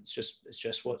okay. It's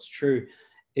just what's true.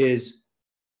 Is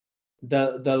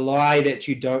the lie that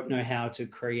you don't know how to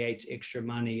create extra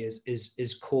money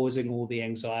is causing all the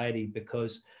anxiety,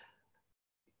 because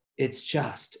it's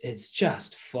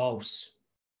just false.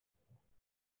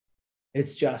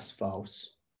 It's just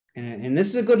false. And this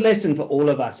is a good lesson for all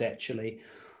of us, actually.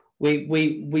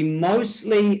 We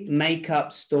mostly make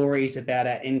up stories about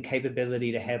our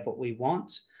incapability to have what we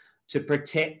want to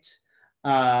protect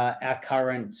our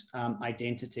current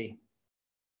identity.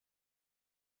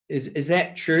 Is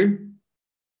that true?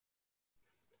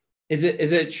 Is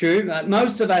it true?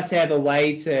 Most of us have a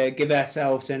way to give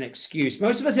ourselves an excuse.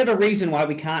 Most of us have a reason why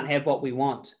we can't have what we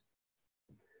want.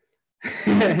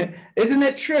 Isn't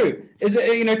it true? Is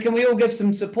it, can we all give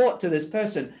some support to this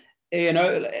person?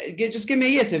 Just give me a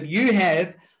yes. If you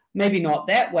have, maybe not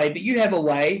that way, but you have a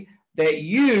way that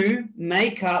you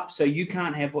make up so you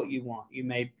can't have what you want. You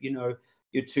may, you're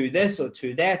too this or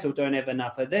too that, or don't have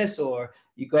enough of this, or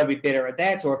you got to be better at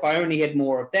that, or if I only had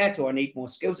more of that, or I need more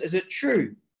skills. Is it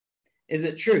true? Is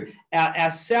it true? Our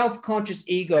self-conscious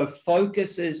ego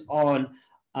focuses on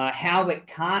how it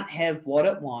can't have what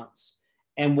it wants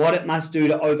and what it must do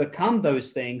to overcome those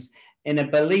things, in a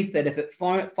belief that if it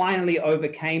finally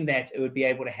overcame that, it would be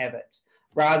able to have it,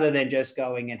 rather than just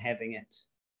going and having it,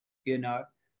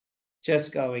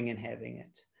 just going and having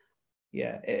it.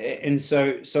 Yeah. And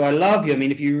so I love you. I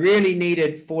mean, if you really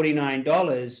needed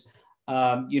 $49,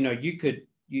 you could,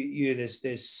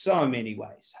 there's so many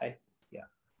ways. Hey. Yeah.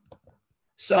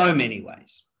 So many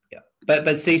ways. Yeah.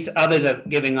 But see, others are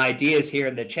giving ideas here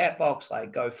in the chat box,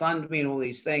 like GoFundMe and all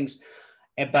these things.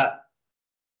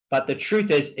 But the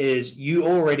truth is you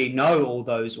already know all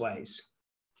those ways.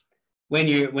 When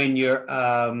you're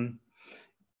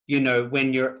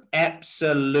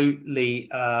absolutely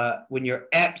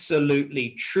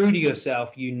true to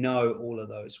yourself, all of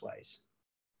those ways.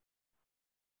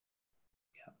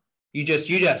 Yeah. You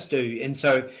just do. And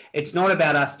so it's not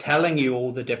about us telling you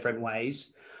all the different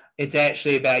ways. It's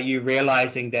actually about you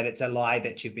realizing that it's a lie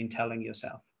that you've been telling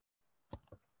yourself.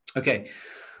 Okay.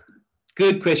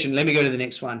 Good question. Let me go to the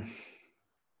next one.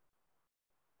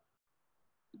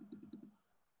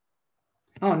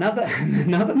 Oh,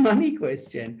 another money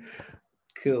question.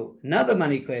 Cool. Another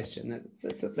money question.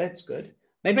 That's good.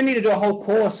 Maybe I need to do a whole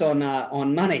course on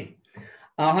money.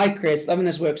 Hi, Chris. Loving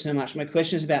this work so much. My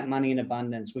question is about money and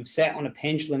abundance. We've sat on a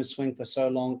pendulum swing for so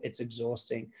long, it's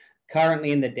exhausting.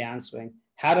 Currently in the downswing.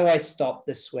 How do I stop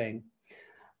the swing?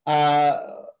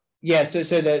 Yeah, so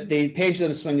the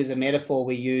pendulum swing is a metaphor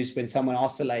we use when someone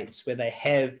oscillates, where they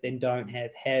have, then don't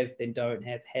have, then don't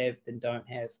have, then don't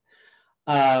have.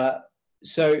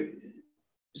 So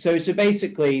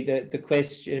basically the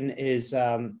question is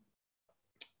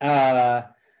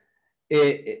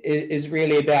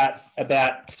really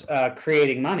about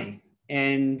creating money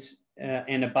and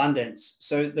abundance.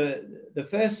 So the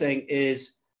first thing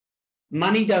is,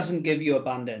 money doesn't give you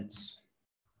abundance.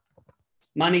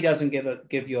 Money doesn't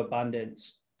give you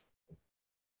abundance.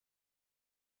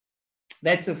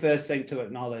 That's the first thing to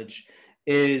acknowledge,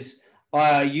 is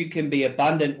you can be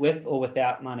abundant with or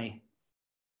without money.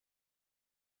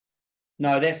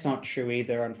 No, that's not true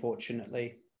either,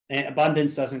 unfortunately. And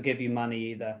abundance doesn't give you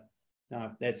money either.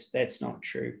 No, that's not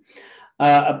true.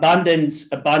 Abundance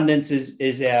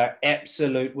is our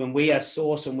absolute. When we are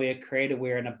source and we are creator,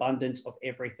 we're in abundance of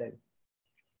everything.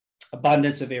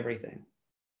 Abundance of everything.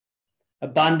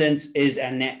 Abundance is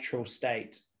our natural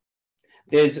state.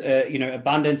 There's,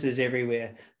 abundance is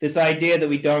everywhere. This idea that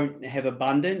we don't have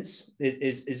abundance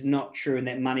is not true, and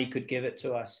that money could give it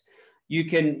to us. You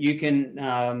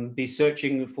can be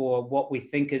searching for what we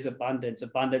think is abundance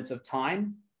of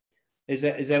time. Is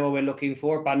that what we're looking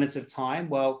for? Abundance of time?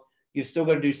 Well, you've still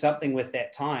got to do something with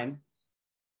that time.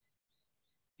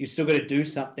 You've still got to do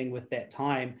something with that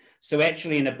time. So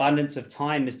actually, an abundance of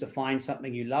time is to find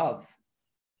something you love.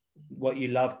 What you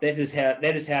love, that is how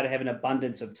to have an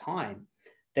abundance of time.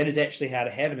 That is actually how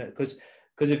to have it. Because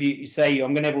if you say,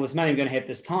 I'm going to have all this money, I'm going to have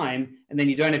this time, and then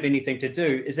you don't have anything to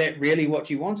do, is that really what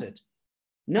you wanted?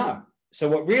 No. So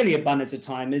what really abundance of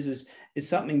time is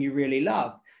something you really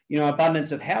love.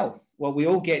 Abundance of health. Well, we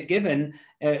all get given,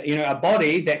 a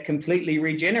body that completely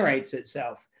regenerates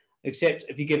itself, except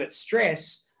if you give it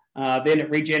stress, then it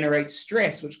regenerates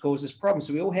stress, which causes problems.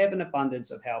 So we all have an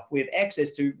abundance of health. We have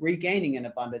access to regaining an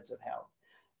abundance of health,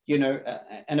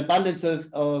 an abundance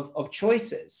of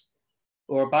choices,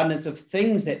 or abundance of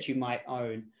things that you might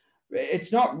own.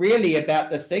 It's not really about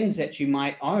the things that you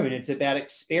might own. It's about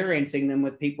experiencing them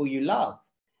with people you love.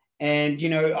 And,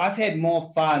 I've had more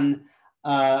fun,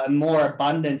 more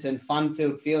abundance and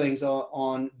fun-filled feelings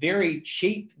on very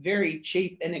cheap,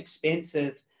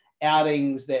 inexpensive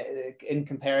outings that in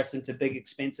comparison to big,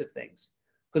 expensive things.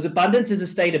 Because abundance is a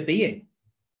state of being.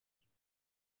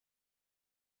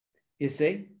 You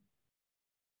see?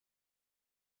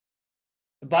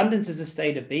 Abundance is a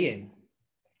state of being.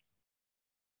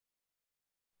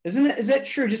 Isn't it? Is that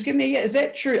true? Just give me a yeah. Is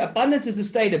that true? Abundance is a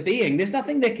state of being. There's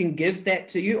nothing that can give that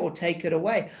to you or take it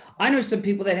away. I know some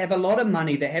people that have a lot of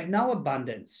money that have no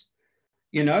abundance.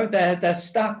 They're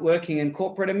stuck working in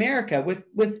corporate America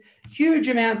with huge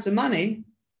amounts of money.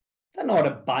 They're not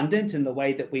abundant in the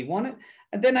way that we want it.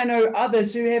 And then I know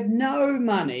others who have no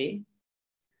money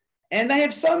and they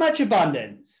have so much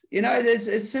abundance.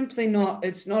 It's simply not,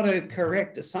 it's not a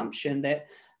correct assumption that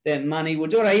money will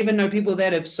do it. I even know people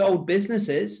that have sold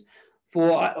businesses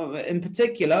for, in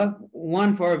particular,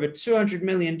 one for over $200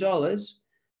 million.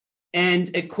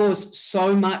 And it caused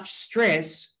so much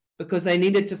stress because they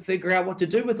needed to figure out what to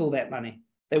do with all that money.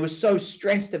 They were so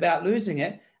stressed about losing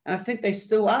it. And I think they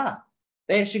still are.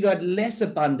 They actually got less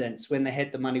abundance when they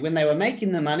had the money. When they were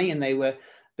making the money and they were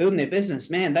building their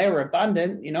business, man, they were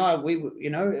abundant.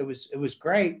 It was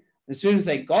great. As soon as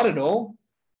they got it all,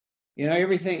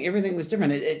 everything was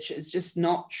different. It's just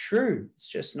not true. It's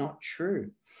just not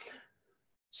true.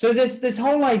 So this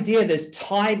whole idea, this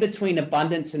tie between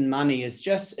abundance and money it's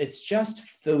just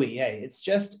phooey, eh? It's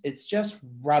just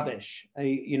rubbish.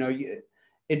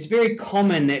 It's very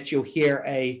common that you'll hear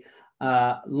a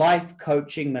life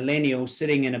coaching millennial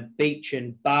sitting in a beach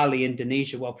in Bali,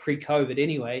 Indonesia, well, pre-COVID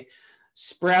anyway,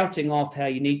 sprouting off how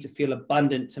you need to feel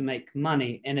abundant to make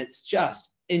money, and it's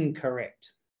just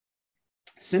incorrect.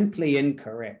 Simply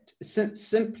incorrect.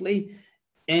 Simply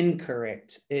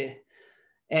incorrect.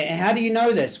 And how do you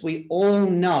know this? We all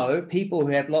know people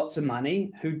who have lots of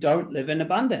money who don't live in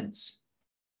abundance.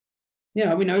 We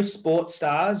know sports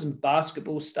stars and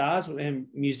basketball stars and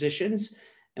musicians,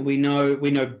 and we know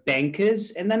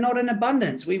bankers, and they're not in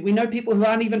abundance. We know people who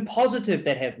aren't even positive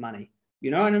that have money,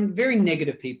 and very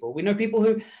negative people. We know people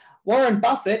who, Warren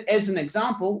Buffett, as an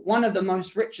example, one of the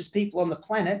most richest people on the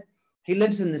planet, he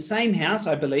lives in the same house,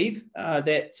 I believe,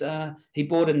 that he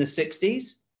bought in the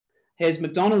 60s. Has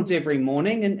McDonald's every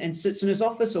morning and sits in his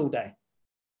office all day.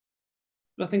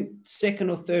 I think second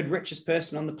or third richest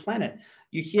person on the planet.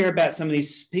 You hear about some of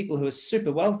these people who are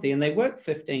super wealthy and they work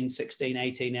 15, 16,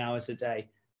 18 hours a day.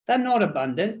 They're not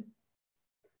abundant.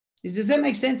 Does that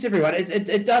make sense, everyone?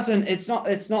 It doesn't. It's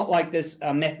not like this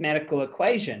mathematical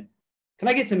equation. Can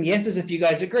I get some yeses if you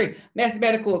guys agree?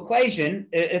 Mathematical equation,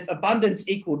 if abundance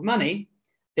equaled money,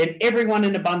 then everyone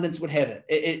in abundance would have it.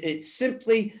 It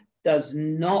simply does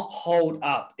not hold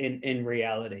up in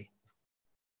reality.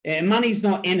 And money's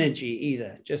not energy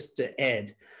either, just to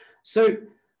add. So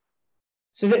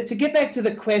to get back to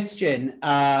the question,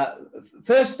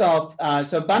 first off,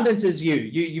 so abundance is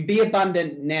you be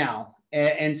abundant now.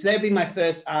 And so that'd be my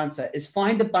first answer, is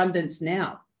find abundance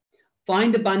now.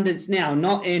 Find abundance now,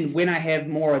 not in when I have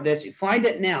more of this. Find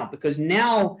it now, because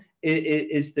now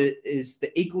is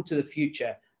the equal to the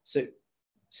future. So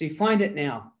you find it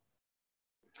now.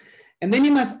 And then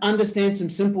you must understand some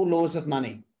simple laws of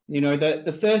money.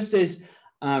 The first is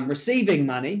receiving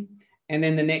money, and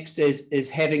then the next is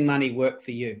having money work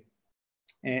for you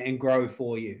and grow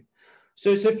for you.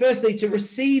 So firstly, to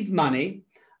receive money,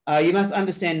 you must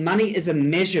understand money is a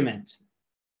measurement.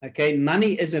 Okay,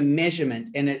 money is a measurement,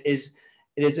 and it is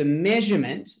a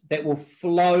measurement that will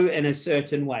flow in a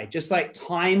certain way, just like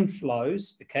time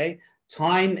flows. Okay,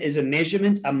 Time is a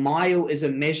measurement. A mile is a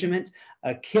measurement.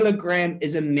 A kilogram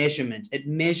is a measurement. It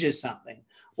measures something.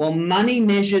 Well, money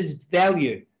measures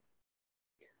value.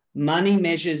 Money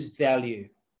measures value.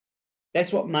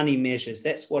 That's what money measures.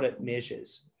 That's what it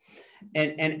measures.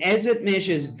 And as it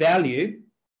measures value,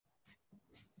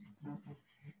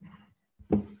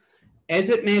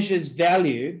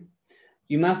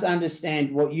 you must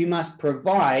understand what you must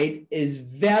provide is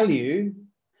value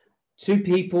to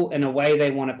people in a way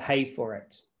they want to pay for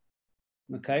it.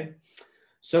 Okay?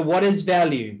 So what is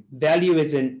value? Value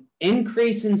is an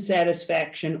increase in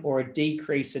satisfaction or a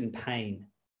decrease in pain.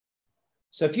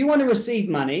 So if you want to receive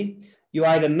money, you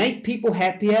either make people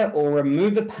happier or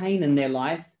remove a pain in their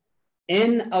life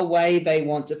in a way they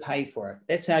want to pay for it.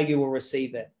 That's how you will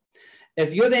receive it.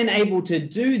 If you're then able to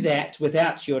do that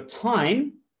without your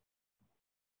time,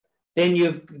 then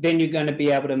you're going to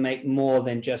be able to make more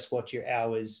than just what your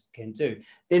hours can do.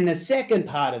 Then the second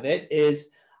part of it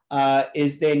is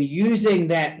then using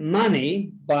that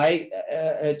money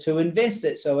to invest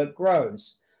it so it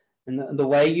grows. And the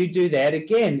way you do that,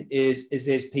 again, is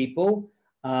there's people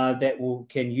that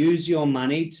can use your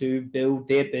money to build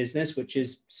their business, which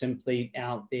is simply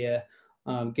out there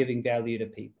giving value to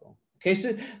people. Okay,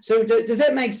 so does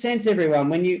that make sense, everyone?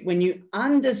 When you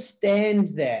understand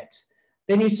that,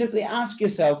 then you simply ask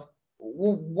yourself,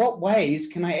 well, what ways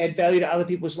can I add value to other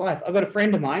people's life? I've got a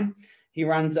friend of mine. He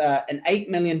runs an $8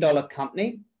 million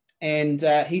company, and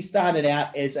he started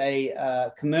out as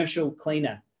a commercial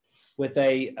cleaner with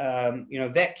a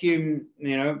vacuum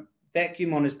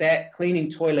on his back, cleaning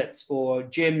toilets for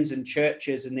gyms and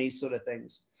churches and these sort of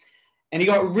things. And he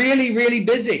got really, really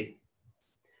busy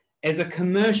as a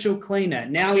commercial cleaner.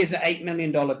 Now he has an $8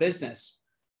 million business.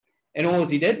 And all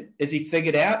he did is he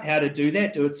figured out how to do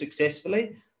that, do it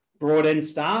successfully, brought in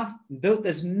staff, built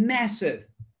this massive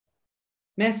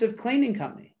cleaning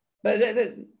company. But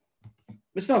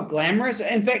it's not glamorous.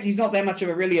 In fact, he's not that much of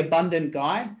a really abundant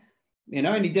guy,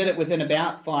 and he did it within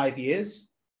about 5 years.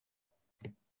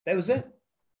 That was it.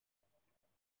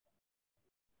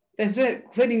 That's it.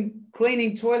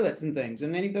 Cleaning toilets and things.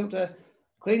 And then he built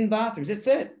cleaning bathrooms. That's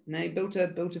it. And then he built a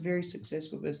very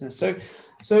successful business. So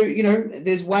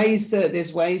there's ways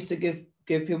to give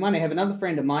people money. I have another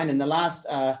friend of mine in the last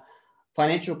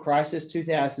financial crisis,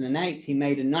 2008, he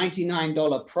made a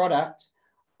 $99 product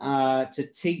to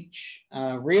teach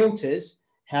realtors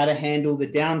how to handle the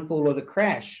downfall or the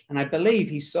crash. And I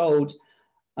believe he sold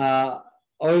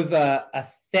over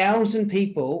 1,000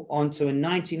 people onto a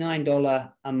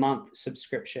 $99 a month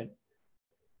subscription.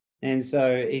 And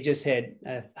so he just had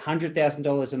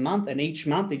 $100,000 a month, and each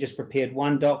month he just prepared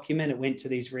one document. It went to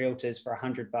these realtors for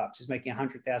 $100. He's making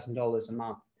 $100,000 a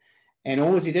month. And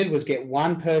all he did was get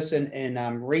one person in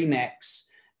Remax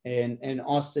in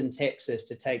Austin, Texas,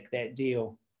 to take that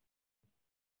deal.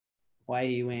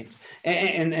 Away he went.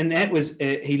 And that was,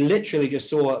 he literally just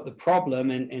saw the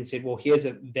problem and said, well, here's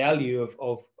a value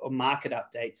of market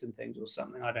updates and things or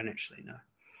something. I don't actually know.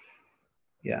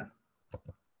 Yeah.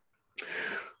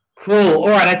 Cool. All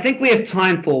right. I think we have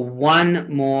time for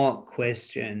one more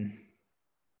question.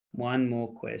 One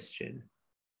more question.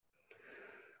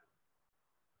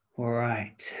 All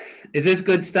right. Is this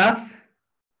good stuff?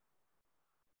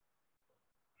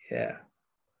 Yeah.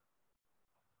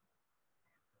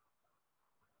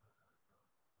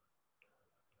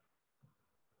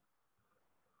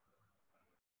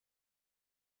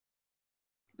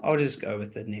 I'll just go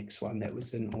with the next one that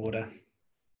was in order.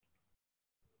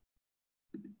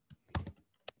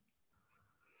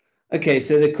 Okay,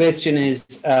 so the question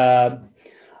is, I've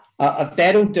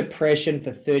battled depression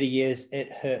for 30 years.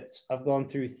 It hurts. I've gone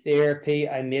through therapy.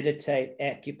 I meditate,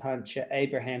 acupuncture,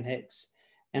 Abraham Hicks,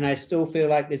 and I still feel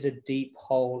like there's a deep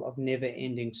hole of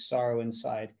never-ending sorrow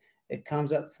inside. It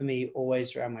comes up for me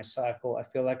always around my cycle. I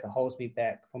feel like it holds me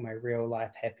back from my real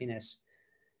life happiness.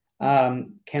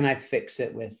 Can I fix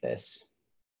it with this?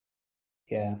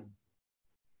 Yeah.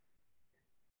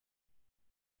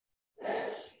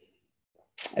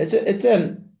 It's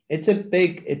a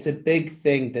big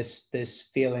thing, this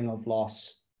feeling of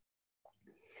loss,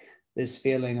 this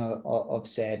feeling of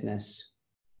sadness.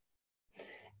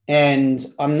 And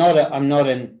I'm not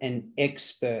an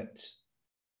expert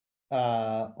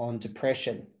on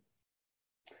depression,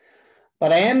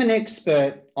 but I am an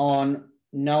expert on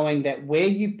knowing that where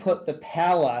you put the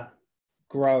power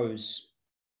grows.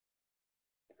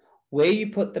 Where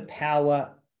you put the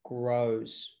power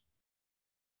grows.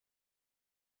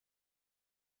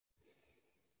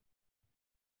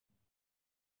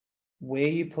 Where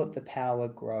you put the power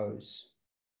grows.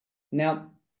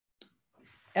 Now,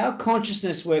 our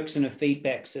consciousness works in a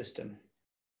feedback system.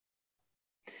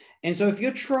 And so if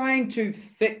you're trying to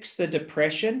fix the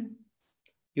depression,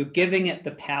 you're giving it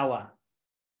the power.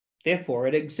 Therefore,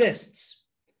 it exists.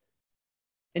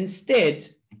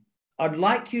 Instead, I'd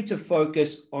like you to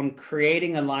focus on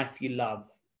creating a life you love.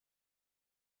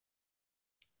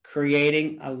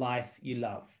 Creating a life you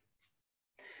love.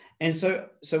 And so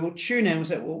we'll tune in and we'll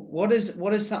say, well, what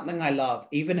is something I love,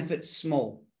 even if it's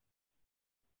small?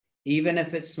 Even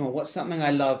if it's small, what's something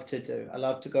I love to do? I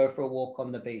love to go for a walk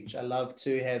on the beach. I love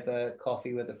to have a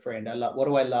coffee with a friend. What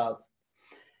do I love?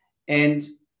 And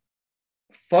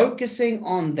focusing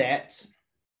on that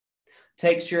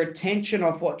takes your attention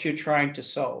off what you're trying to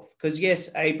solve. Because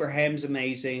yes, Abraham's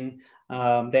amazing.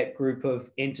 That group of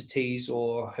entities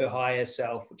or her higher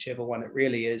self, whichever one it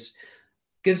really is,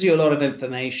 gives you a lot of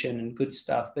information and good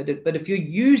stuff. But if you're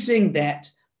using that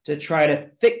to try to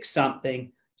fix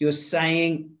something, you're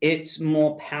saying it's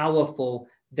more powerful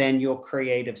than your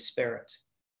creative spirit.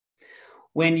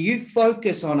 When you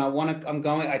focus on,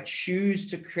 I choose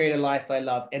to create a life I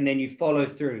love, and then you follow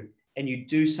through and you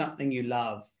do something you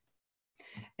love.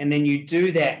 And then you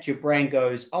do that, your brain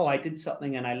goes, oh, I did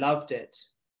something and I loved it.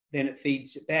 Then it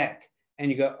feeds it back.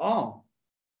 And you go, oh,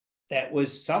 that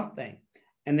was something.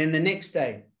 And then the next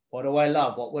day, what do I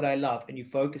love? What would I love? And you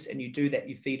focus and you do that,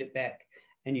 you feed it back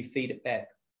and you feed it back.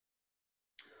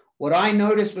 What I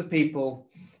notice with people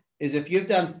is if you've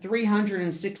done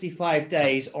 365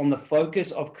 days on the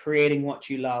focus of creating what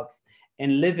you love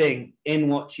and living in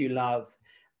what you love,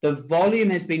 the volume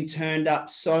has been turned up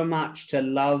so much to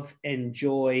love and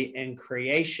joy and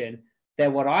creation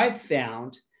that what I've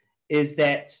found is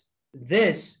that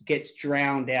this gets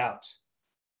drowned out.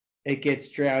 It gets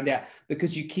drowned out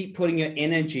because you keep putting your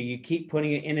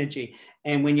energy,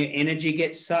 And when your energy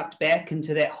gets sucked back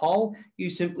into that hole, you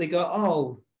simply go,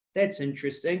 oh, that's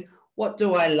interesting. What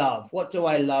do I love? What do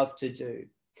I love to do?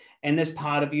 And this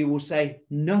part of you will say,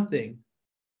 nothing.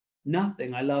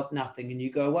 I love nothing. And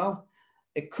you go, well,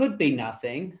 it could be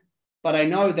nothing, but I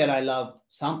know that I love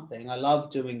something. I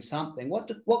love doing something. What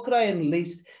could I at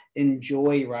least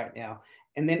enjoy right now?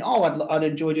 And then, I'd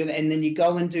enjoy doing that. And then you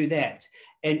go and do that.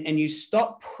 And you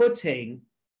stop putting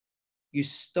the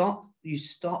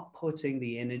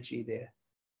energy there.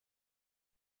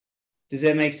 Does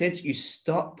that make sense? You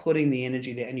stop putting the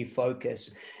energy there and you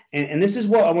focus. And this is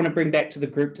what I want to bring back to the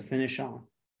group to finish on,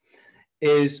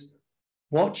 is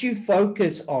what you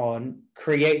focus on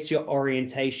creates your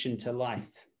orientation to life.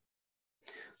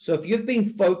 So if you've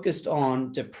been focused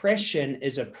on depression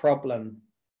is a problem,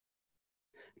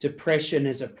 depression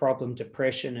is a problem,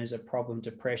 depression is a problem,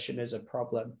 depression is a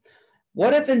problem.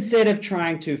 What if instead of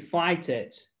trying to fight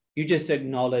it, you just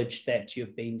acknowledge that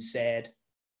you've been sad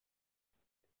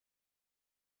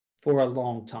for a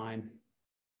long time?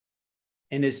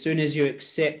 And as soon as you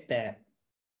accept that,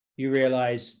 you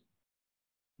realize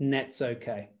that's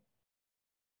okay.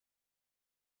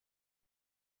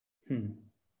 I'm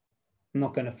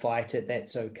not going to fight it.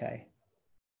 That's okay.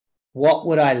 What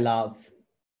would I love?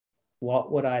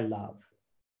 What would I love?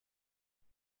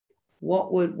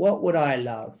 What would I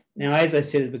love? Now, as I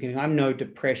said at the beginning, I'm no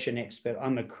depression expert.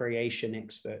 I'm a creation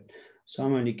expert. So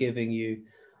I'm only giving you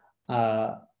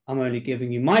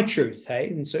my truth, hey?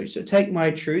 And so take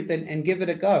my truth and give it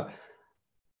a go.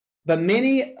 But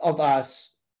many of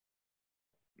us,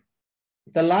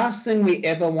 the last thing we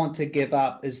ever want to give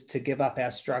up is to give up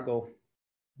our struggle.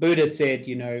 Buddha said,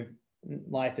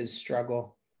 life is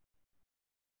struggle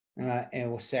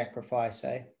and sacrifice,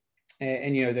 eh?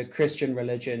 And the Christian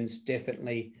religions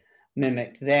definitely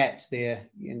mimicked that. There,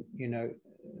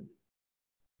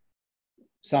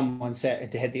 someone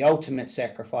had the ultimate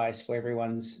sacrifice for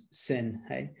everyone's sin.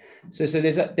 Hey, so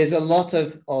there's a lot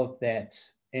of that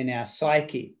in our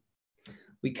psyche.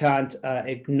 We can't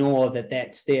ignore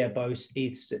that's there, both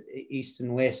east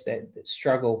and west, that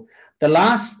struggle. The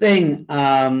last thing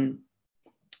the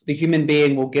human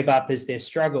being will give up is their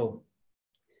struggle,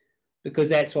 because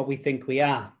that's what we think we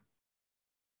are.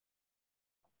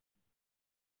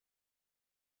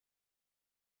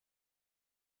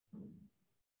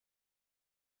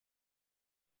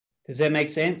 Does that make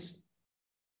sense?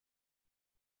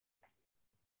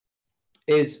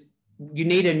 Is you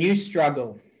need a new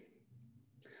struggle.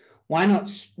 Why not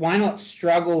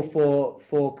struggle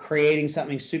for creating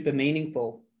something super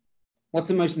meaningful? What's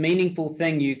the most meaningful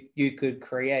thing you could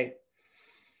create?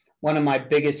 One of my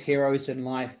biggest heroes in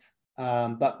life,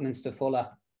 Buckminster Fuller,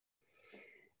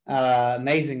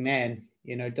 amazing man.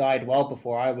 Died well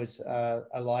before I was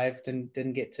alive.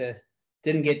 Didn't get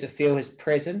to feel his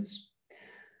presence.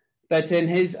 But in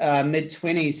his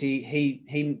mid-20s,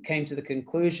 he came to the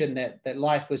conclusion that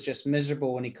life was just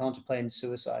miserable when he contemplated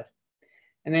suicide.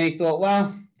 And then he thought,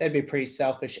 well, that'd be a pretty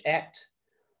selfish act.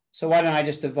 So why don't I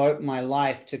just devote my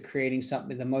life to creating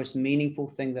something, the most meaningful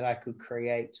thing that I could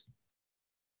create?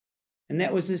 And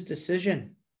that was his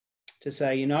decision to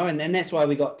say, you know, and then that's why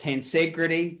we got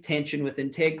tensegrity, tension with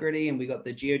integrity, and we got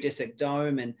the geodesic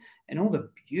dome and all the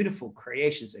beautiful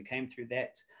creations that came through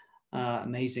that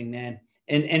amazing man.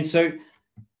 And so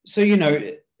you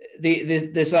know,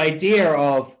 this idea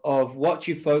of what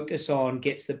you focus on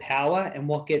gets the power, and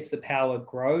what gets the power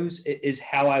grows is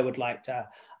how I would like to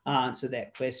answer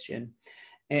that question.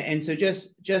 And so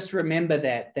just remember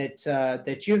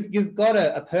that you've got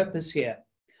a purpose here.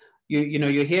 You know,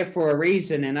 you're here for a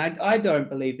reason, and I don't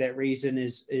believe that reason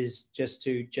is just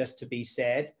to be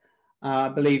sad. I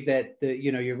believe that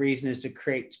your reason is to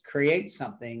create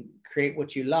something, create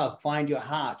what you love, find your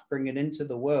heart, bring it into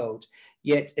the world.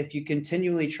 Yet, if you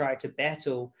continually try to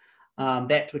battle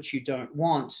that which you don't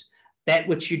want, that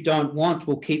which you don't want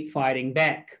will keep fighting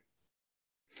back.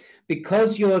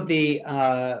 Because you're the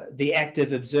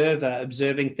active observer,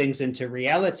 observing things into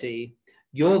reality,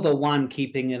 you're the one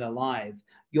keeping it alive.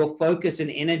 Your focus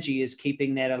and energy is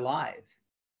keeping that alive,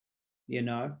 you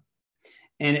know?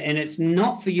 And it's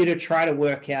not for you to try to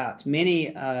work out.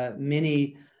 Many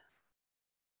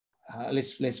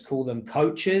let's call them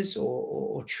coaches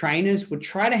or trainers would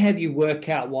try to have you work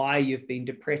out why you've been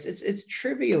depressed. It's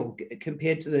trivial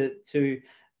compared to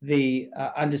the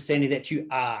understanding that you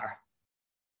are,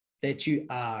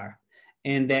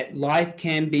 and that life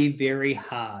can be very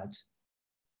hard,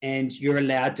 and you're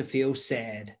allowed to feel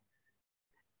sad,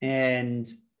 and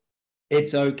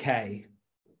it's okay.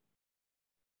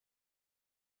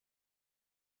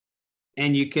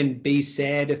 And you can be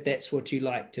sad if that's what you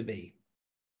like to be.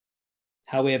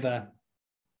 However,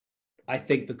 I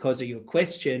think because of your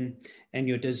question and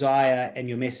your desire and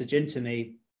your message into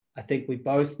me, I think we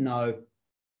both know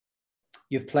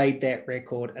you've played that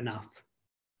record enough.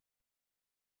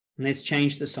 And let's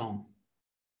change the song.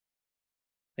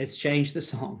 Let's change the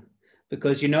song.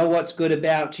 Because you know what's good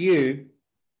about you?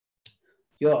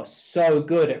 You're so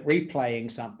good at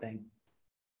replaying something.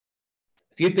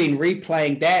 If you've been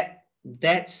replaying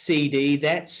that CD,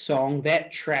 that song,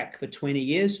 that track for 20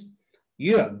 years,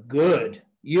 you are good.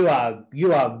 You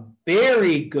are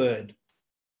very good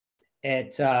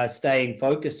at staying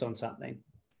focused on something.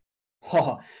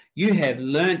 Oh, you have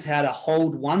learned how to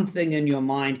hold one thing in your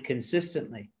mind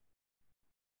consistently.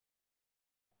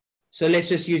 So let's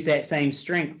just use that same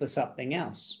strength for something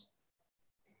else.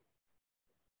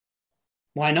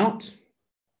 Why not?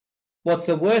 What's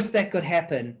the worst that could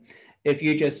happen if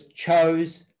you just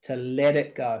chose to let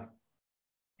it go,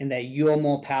 and that you're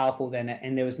more powerful than it,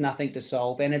 and there was nothing to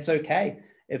solve, and it's okay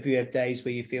if you have days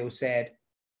where you feel sad?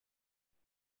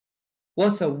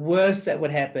 What's the worst that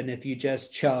would happen if you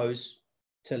just chose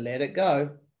to let it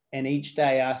go, and each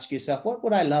day ask yourself, what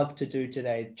would I love to do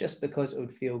today just because it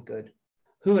would feel good?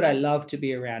 Who would I love to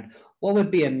be around? What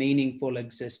would be a meaningful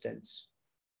existence?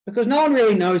 Because no one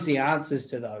really knows the answers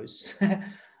to those.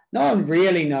 No one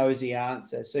really knows the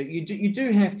answer. So you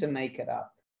do have to make it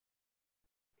up.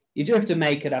 You do have to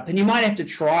make it up. And you might have to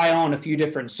try on a few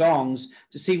different songs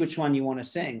to see which one you want to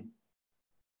sing.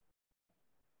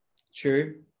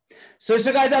 True. So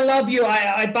guys, I love you.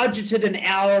 I budgeted an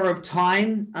hour of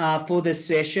time for this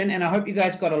session, and I hope you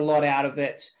guys got a lot out of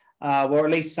it, or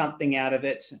at least something out of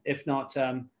it. If not,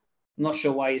 I'm not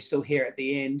sure why you're still here at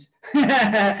the end.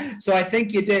 So I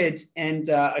think you did, and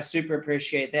I super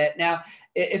appreciate that. Now,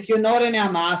 if you're not in our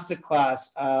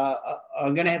masterclass,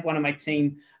 I'm going to have one of my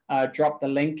team drop the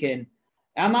link in.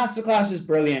 Our masterclass is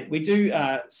brilliant. We do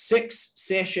 6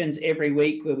 sessions every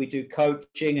week where we do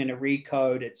coaching and a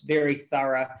recode. It's very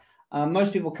thorough.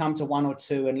 Most people come to 1 or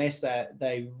 2 unless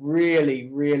they really,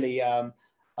 really are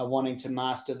wanting to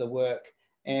master the work.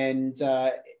 And, we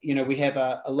have we have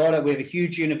a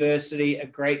huge university, a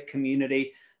great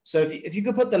community. So if you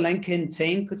could put the link in,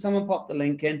 team, could someone pop the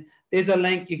link in? There's a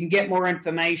link. You can get more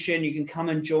information. You can come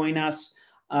and join us.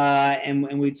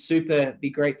 And we'd super be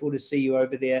grateful to see you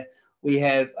over there. We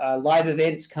have live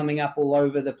events coming up all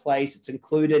over the place. It's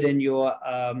included in your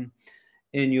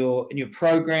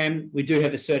program. We do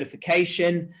have a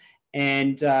certification,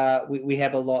 and we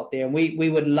have a lot there. And we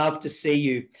would love to see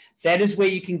you. That is where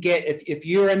you can get, if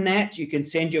you're in that, you can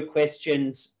send your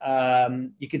questions.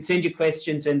 You can send your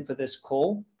questions in for this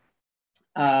call.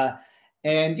 And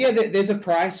yeah, there's a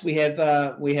price. We have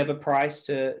a price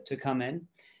to come in.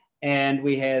 And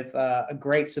we have a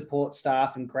great support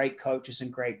staff and great coaches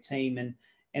and great team, and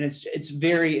it's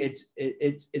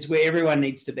where everyone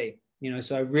needs to be,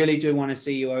 So I really do want to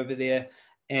see you over there.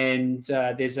 And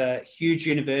there's a huge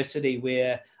university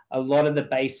where a lot of the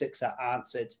basics are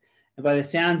answered. And by the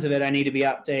sounds of it, I need to be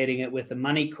updating it with the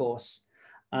money course,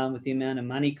 with the amount of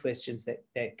money questions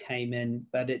that came in.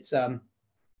 But it's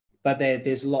but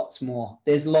there's lots more.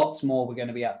 There's lots more we're going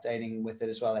to be updating with it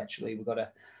as well. Actually, we've got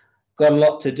a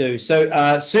lot to do.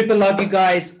 So super love you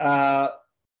guys.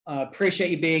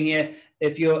 Appreciate you being here.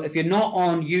 If you're not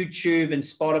on YouTube and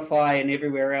Spotify and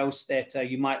everywhere else that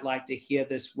you might like to hear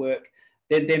this work,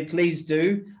 then please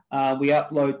do. We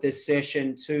upload this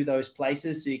session to those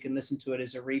places so you can listen to it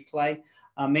as a replay.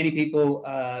 Many people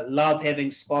love having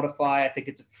Spotify. I think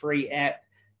it's a free app.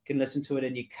 You can listen to it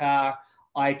in your car,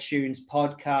 iTunes,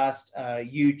 podcast,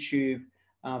 YouTube.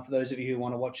 For those of you who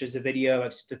want to watch as a video, I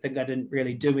think I didn't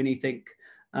really do anything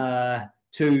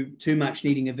too much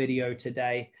needing a video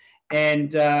today.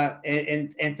 And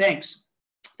thanks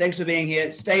for being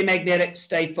here. Stay magnetic,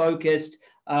 stay focused.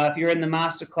 If you're in the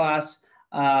masterclass,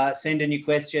 send in your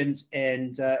questions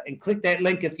and click that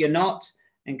link if you're not,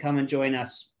 and come and join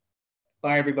us.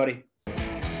 Bye, everybody.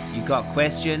 You've got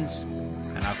questions,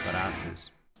 and I've got answers.